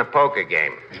clip him in a poker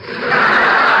game.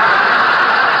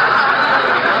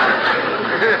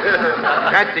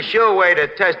 That's the sure way to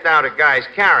test out a guy's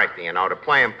character, you know, to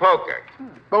play him poker.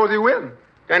 Suppose he wins.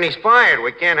 Then he's fired.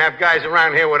 We can't have guys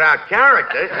around here without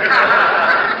character.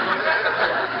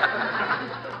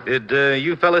 Did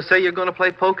you fellas say you're going to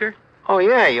play poker? Oh,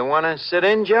 yeah. You want to sit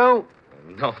in, Joe?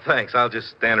 No, thanks. I'll just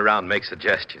stand around and make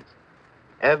suggestions.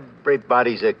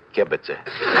 Everybody's a kibitzer.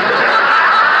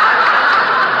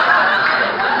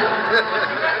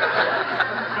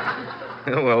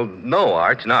 Well, no,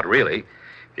 Arch, not really.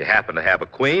 If you happen to have a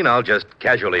queen, I'll just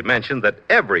casually mention that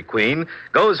every queen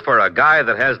goes for a guy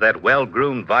that has that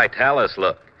well-groomed Vitalis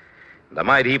look. And I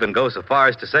might even go so far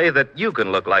as to say that you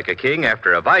can look like a king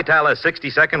after a Vitalis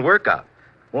 60-second workout.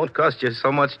 Won't cost you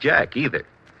so much jack either.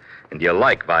 And you'll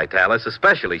like Vitalis,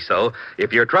 especially so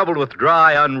if you're troubled with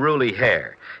dry, unruly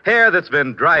hair. Hair that's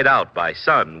been dried out by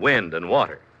sun, wind, and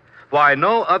water. Why,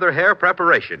 no other hair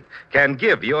preparation can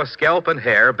give your scalp and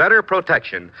hair better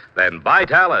protection than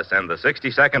Vitalis and the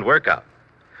 60-second workout.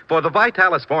 For the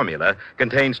Vitalis formula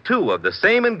contains 2 of the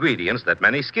same ingredients that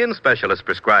many skin specialists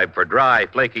prescribe for dry,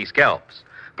 flaky scalps,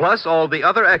 plus all the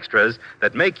other extras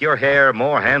that make your hair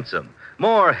more handsome,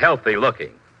 more healthy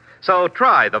looking. So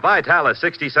try the Vitalis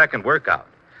 60-second workout.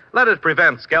 Let it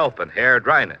prevent scalp and hair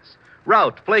dryness,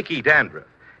 rout flaky dandruff,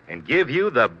 and give you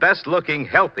the best-looking,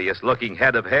 healthiest-looking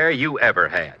head of hair you ever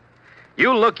had.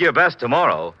 You'll look your best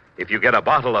tomorrow if you get a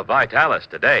bottle of Vitalis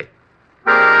today.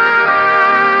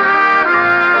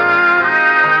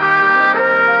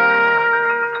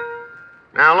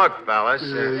 Now, look, fellas.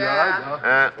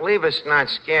 Leave us not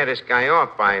scare this guy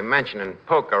off by mentioning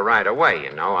poker right away,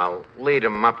 you know. I'll lead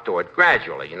him up to it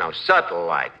gradually, you know, subtle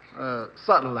like.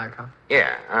 Subtle like, huh?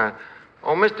 Yeah.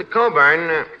 Mr.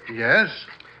 Coburn. Yes?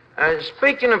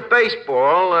 Speaking of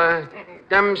baseball,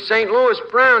 them St. Louis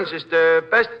Browns is the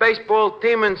best baseball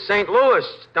team in St. Louis.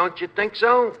 Don't you think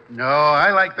so? No,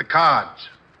 I like the Cards.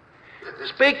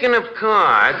 Speaking of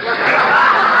cards,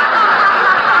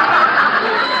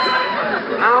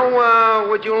 how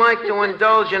would you like to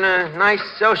indulge in a nice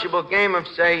sociable game of,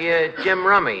 say, Jim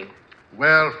Rummy?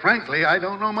 Well, frankly, I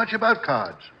don't know much about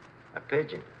cards. A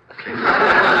pigeon.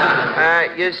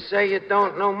 You say you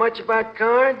don't know much about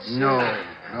cards? No.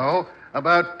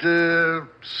 About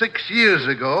 6 years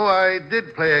ago, I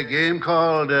did play a game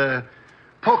called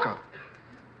poker.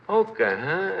 Poker,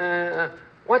 huh?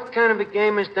 What kind of a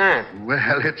game is that?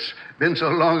 Well, it's been so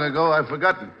long ago, I've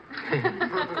forgotten.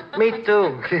 Me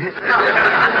too.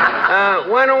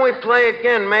 Why don't we play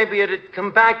again? Maybe it'd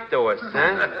come back to us,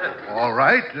 huh? All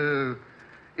right.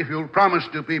 If you'll promise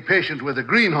to be patient with the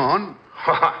greenhorn.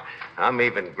 I'm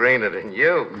even greener than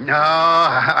you. No,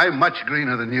 I'm much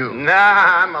greener than you.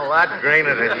 Nah, I'm a lot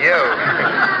greener than you.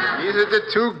 These are the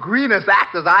 2 greenest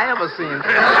actors I ever seen.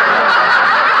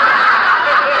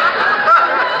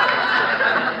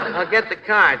 I'll get the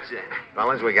cards.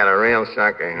 Fellas, we got a real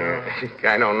sucker here. This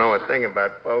guy don't know a thing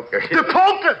about poker. The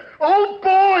poker! Oh,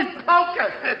 boy,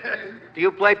 poker! Do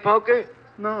you play poker?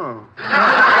 No.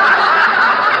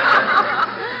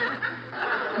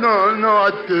 No,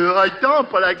 I don't,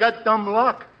 but I got dumb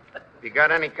luck. If you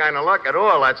got any kind of luck at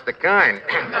all, that's the kind.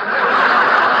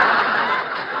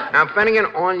 Now, Finnegan,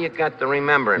 all you got to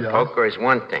remember in poker is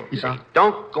one thing. See,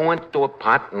 don't go into a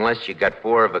pot unless you got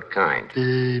 4 of a kind.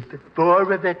 4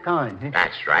 of a kind, eh?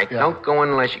 That's right. Yeah. Don't go in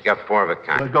unless you got 4 of a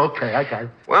kind. Okay, I got it.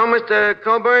 Well, Mr.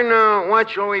 Coburn, what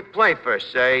shall we play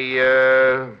first? Say,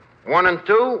 1 and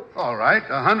 2? All right,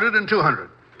 100 and 200.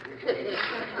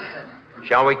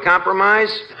 Shall we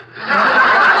compromise?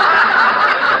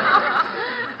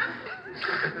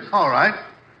 All right.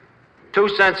 2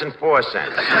 cents and 4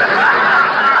 cents.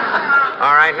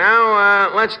 All right, now,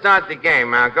 let's start the game.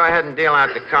 Now, go ahead and deal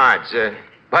out the cards.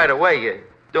 By the way, you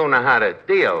do know how to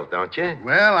deal, don't you?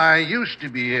 Well, I used to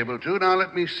be able to. Now,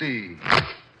 let me see.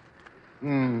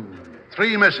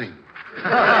 3 missing.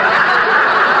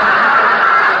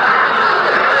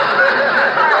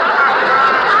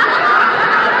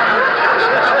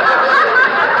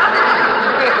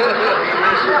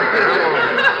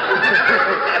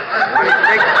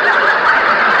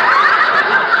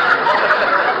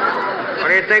 What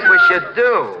do you think we should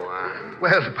do?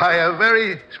 Well, by a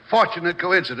very fortunate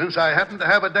coincidence, I happen to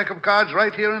have a deck of cards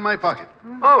right here in my pocket.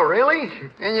 Oh, really?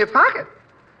 In your pocket?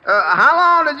 How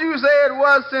long did you say it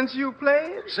was since you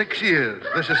played? 6 years.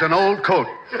 This is an old coat.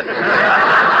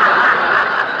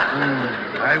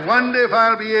 I wonder if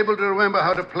I'll be able to remember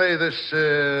how to play this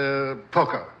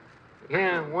poker.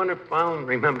 Yeah, I wonder if I'll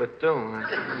remember, too.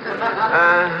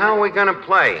 How are we going to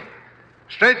play?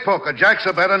 Straight poker. Jacks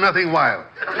are better, nothing wild.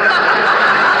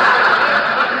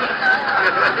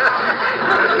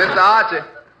 Mr. Archie,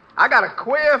 I got a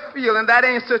queer feeling that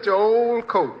ain't such an old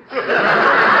coat.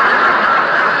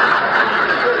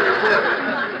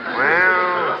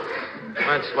 Well,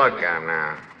 let's look out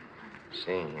now.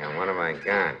 See, what have I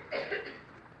got?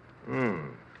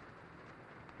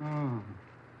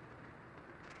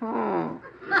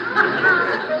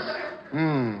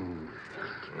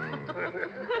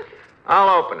 I'll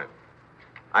open it.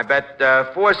 I bet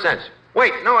 4 cents.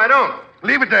 Wait, no, I don't.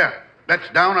 Leave it there. That's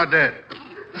down or dead.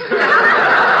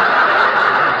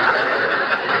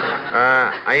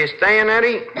 Are you staying,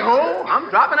 Eddie? No, I'm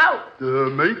dropping out.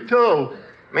 Me too.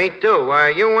 Me too.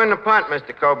 You win the pot,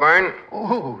 Mr. Coburn.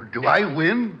 Oh, do I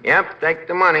win? Yep, take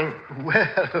the money.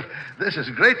 Well, this is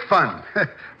great fun.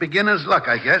 Beginner's luck,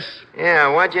 I guess. Yeah,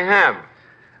 what'd you have?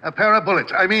 A pair of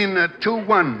bullets. I mean, 2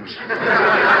 ones.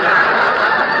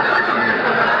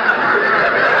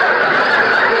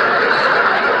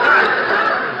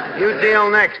 You deal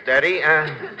next, Eddie.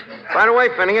 By the way,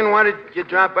 Finnegan, what did you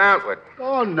drop out with?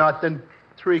 Oh, nothing.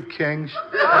 3 kings.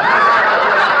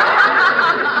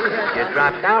 You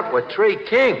dropped out with 3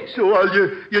 kings. Well,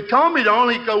 you told me to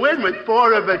only go in with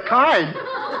 4 of a kind.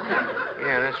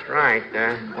 Yeah, that's right.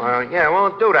 Well,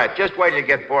 won't do that. Just wait till you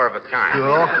get 4 of a kind.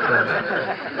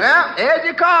 Okay. Well, here's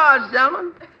your cards,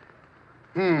 gentlemen.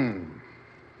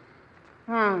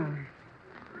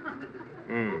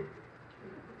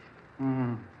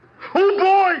 Oh,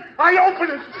 boy! I open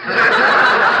it!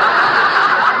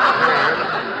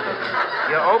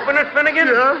 You open it, Finnegan?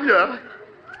 Yeah.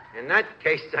 In that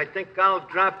case, I think I'll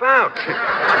drop out.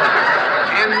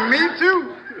 And me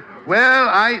too. Well,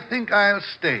 I think I'll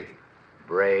stay.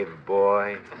 Brave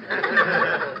boy.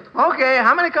 Okay,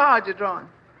 how many cards you drawing?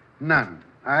 None.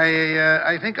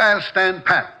 I think I'll stand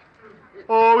pat.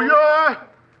 Oh, yeah?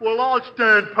 Well, I'll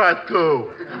stand pat,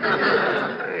 too.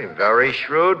 Hey, very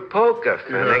shrewd poker,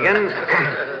 Finnegan.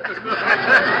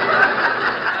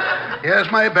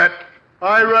 Here's my bet.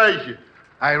 I raise you.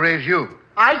 I raise you.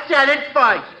 I said it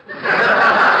first.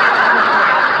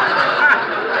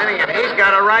 Finnegan, he's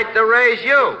got a right to raise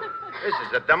you. This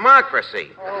is a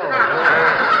democracy.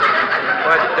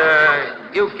 But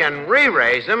you can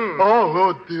re-raise him.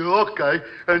 Oh, okay.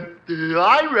 And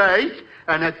I raise,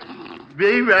 and I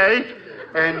re-raise,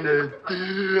 and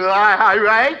I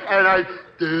raise, and I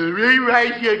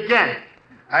re-raise you again.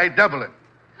 I double it.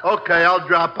 Okay, I'll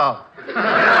drop out.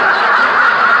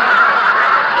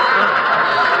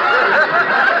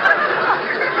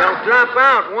 Don't drop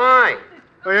out. Why?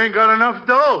 I ain't got enough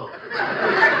dough. Wait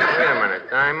a minute.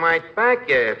 I might back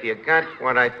you if you got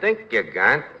what I think you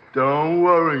got. Don't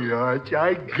worry, Arch.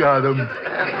 I got him.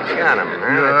 Got him,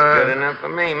 huh? That's good enough for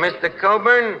me. Mr.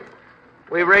 Coburn,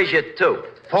 we raise you 2.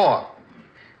 4.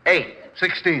 8.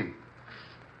 16.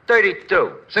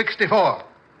 32. 64.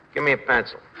 Give me a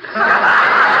pencil.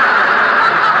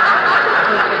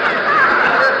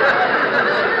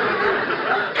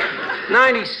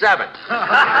 97.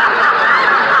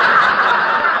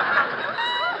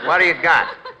 What do you got?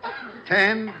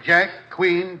 10, Jack,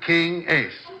 Queen, King,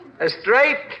 Ace. A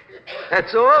straight?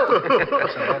 That's all?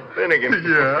 Finnegan.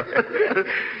 Yeah.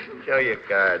 Show your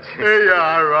cards. Here you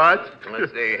are, Rod.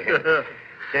 Let's see.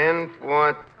 10,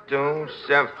 4, 2,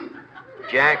 7.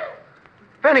 Jack.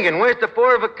 Finnegan, where's the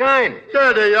 4 of a kind?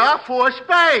 There they are, 4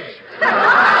 spades.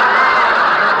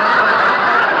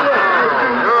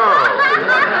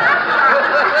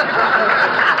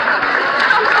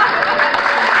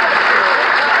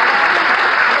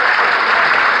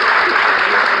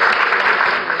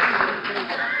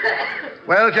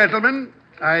 Well, gentlemen,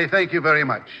 I thank you very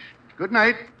much. Good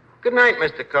night. Good night,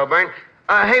 Mr. Coburn.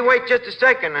 Hey, wait just a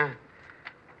second.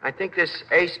 I think this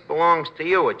ace belongs to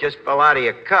you. It just fell out of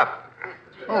your cup.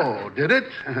 Oh, did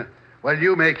it? Well,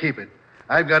 you may keep it.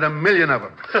 I've got 1,000,000 of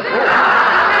them.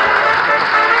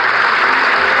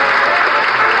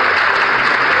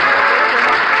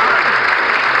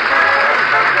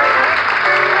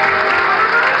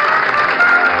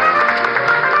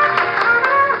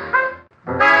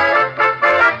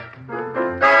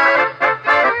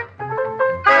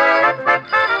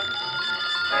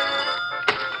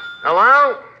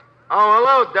 Hello? Oh,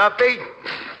 hello, Duffy.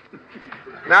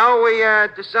 No, we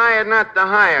decided not to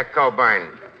hire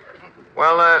Coburn.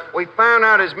 Well, we found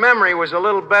out his memory was a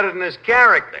little better than his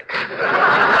character.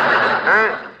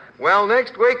 Huh? Well,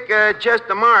 next week,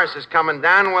 Chester Morris is coming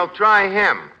down, and we'll try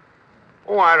him.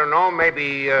 Oh, I don't know,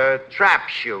 maybe trap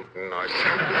shooting or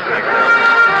something.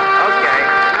 Okay.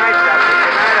 Good night, Duffy.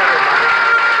 Good night,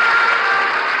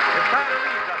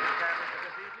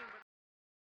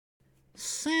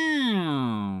 So,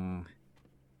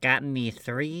 got any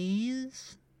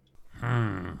 3s?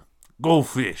 Go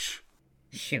fish.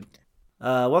 Shoot.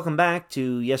 Welcome back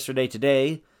to Yesterday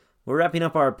Today. We're wrapping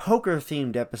up our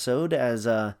poker-themed episode as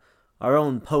our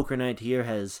own poker night here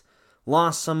has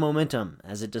lost some momentum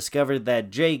as it discovered that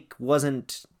Jake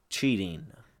wasn't cheating.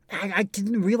 I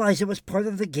didn't realize it was part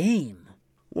of the game.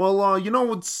 Well,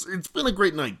 it's been a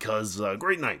great night, cuz.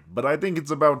 Great night. But I think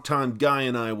it's about time Guy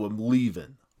and I were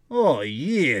leaving. Oh,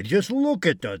 yeah, just look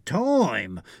at the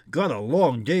time. Got a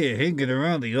long day of hanging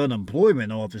around the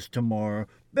unemployment office tomorrow.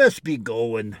 Best be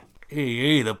going.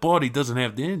 Hey, the party doesn't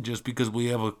have to end just because we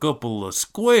have a couple of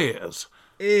squares.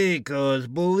 Hey, cuz,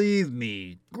 believe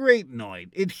me, great night.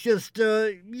 It's just,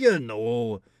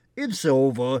 it's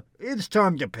over. It's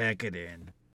time to pack it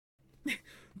in.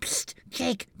 Psst,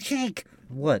 Jake,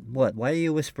 What? Why are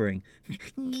you whispering?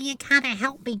 You gotta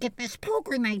help me get this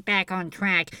poker night back on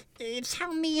track. It's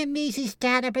how me and Maisie's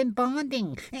dad have been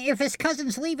bonding. If his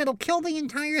cousins leave, it'll kill the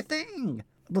entire thing.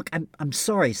 Look, I'm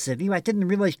sorry, Sivvy. I didn't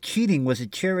realize cheating was a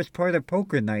cherished part of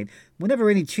poker night. Whenever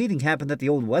any cheating happened at the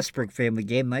old Westbrook family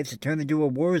game nights, it turned into a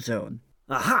war zone.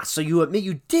 Aha, so you admit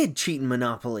you did cheat in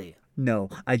Monopoly. No,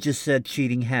 I just said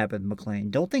cheating happened, McLean.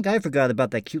 Don't think I forgot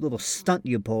about that cute little stunt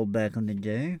you pulled back in the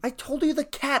day. I told you the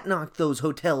cat knocked those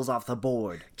hotels off the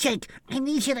board. Jake, I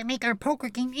need you to make our poker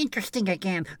game interesting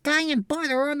again. Guy and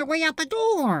Bud are on the way out the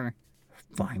door.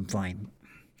 Fine.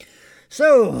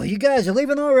 So, you guys are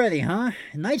leaving already, huh?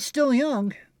 Night's still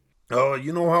young.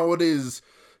 You know how it is.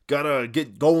 Gotta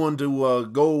get going to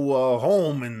go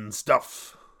home and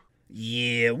stuff.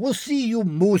 Yeah, we'll see you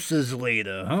mooses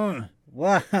later, huh?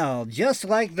 Wow, just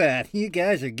like that, you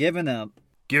guys are giving up.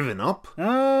 Giving up?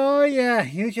 Oh, yeah,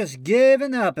 you're just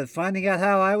giving up at finding out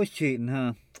how I was cheating,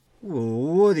 huh? Well,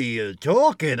 what are you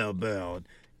talking about?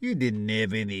 You didn't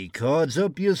have any cards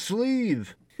up your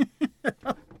sleeve.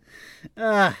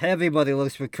 Everybody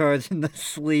looks for cards in the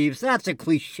sleeves. That's a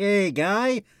cliche,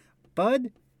 guy.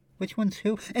 Bud? Which one's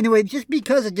who? Anyway, just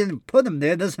because I didn't put them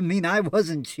there doesn't mean I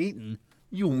wasn't cheating.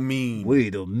 You mean...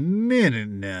 Wait a minute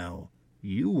now.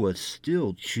 You were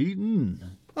still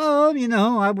cheating? Oh,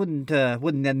 I wouldn't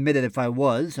admit it if I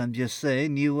was. I'm just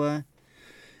saying you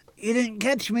didn't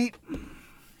catch me.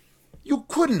 You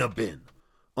couldn't have been.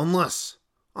 Unless...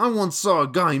 I once saw a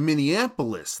guy in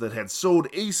Minneapolis that had sewed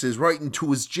aces right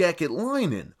into his jacket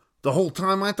lining. The whole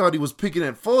time I thought he was picking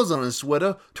at fuzz on his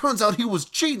sweater. Turns out he was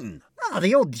cheating. Oh,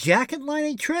 the old jacket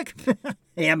lining trick?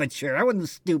 Amateur. I wouldn't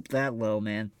stoop that low,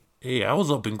 man. Hey, I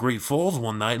was up in Great Falls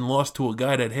one night and lost to a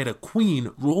guy that had a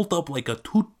queen rolled up like a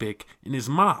toothpick in his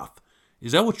mouth.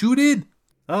 Is that what you did?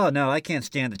 Oh, no, I can't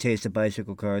stand the taste of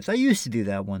bicycle cards. I used to do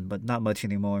that one, but not much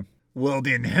anymore. Well,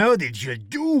 then how did you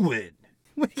do it?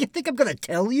 What, you think I'm gonna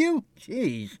tell you?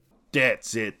 Jeez.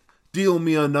 That's it. Deal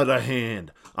me another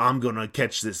hand. I'm gonna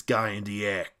catch this guy in the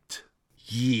act.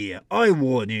 Yeah, I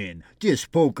want in. This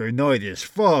poker night is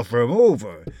far from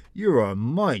over. You're on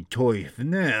my turf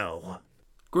now.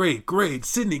 Great.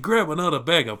 Sidney, grab another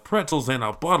bag of pretzels and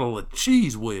a bottle of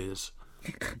Cheese Whiz.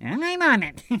 I'm on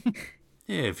it.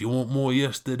 Yeah, if you want more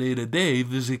Yesterday Today,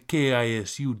 visit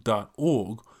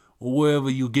KISU.org or wherever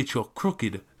you get your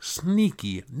crooked,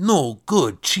 sneaky, no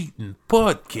good cheating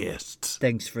podcasts.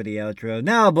 Thanks for the outro.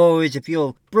 Now, boys, if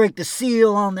you'll break the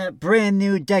seal on that brand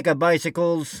new deck of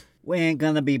bicycles, we ain't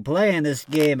gonna be playing this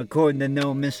game according to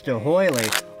no Mr. Hoyley.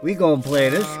 We gonna play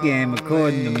this game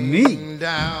according to me.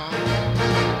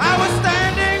 I was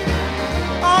standing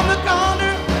on the corner.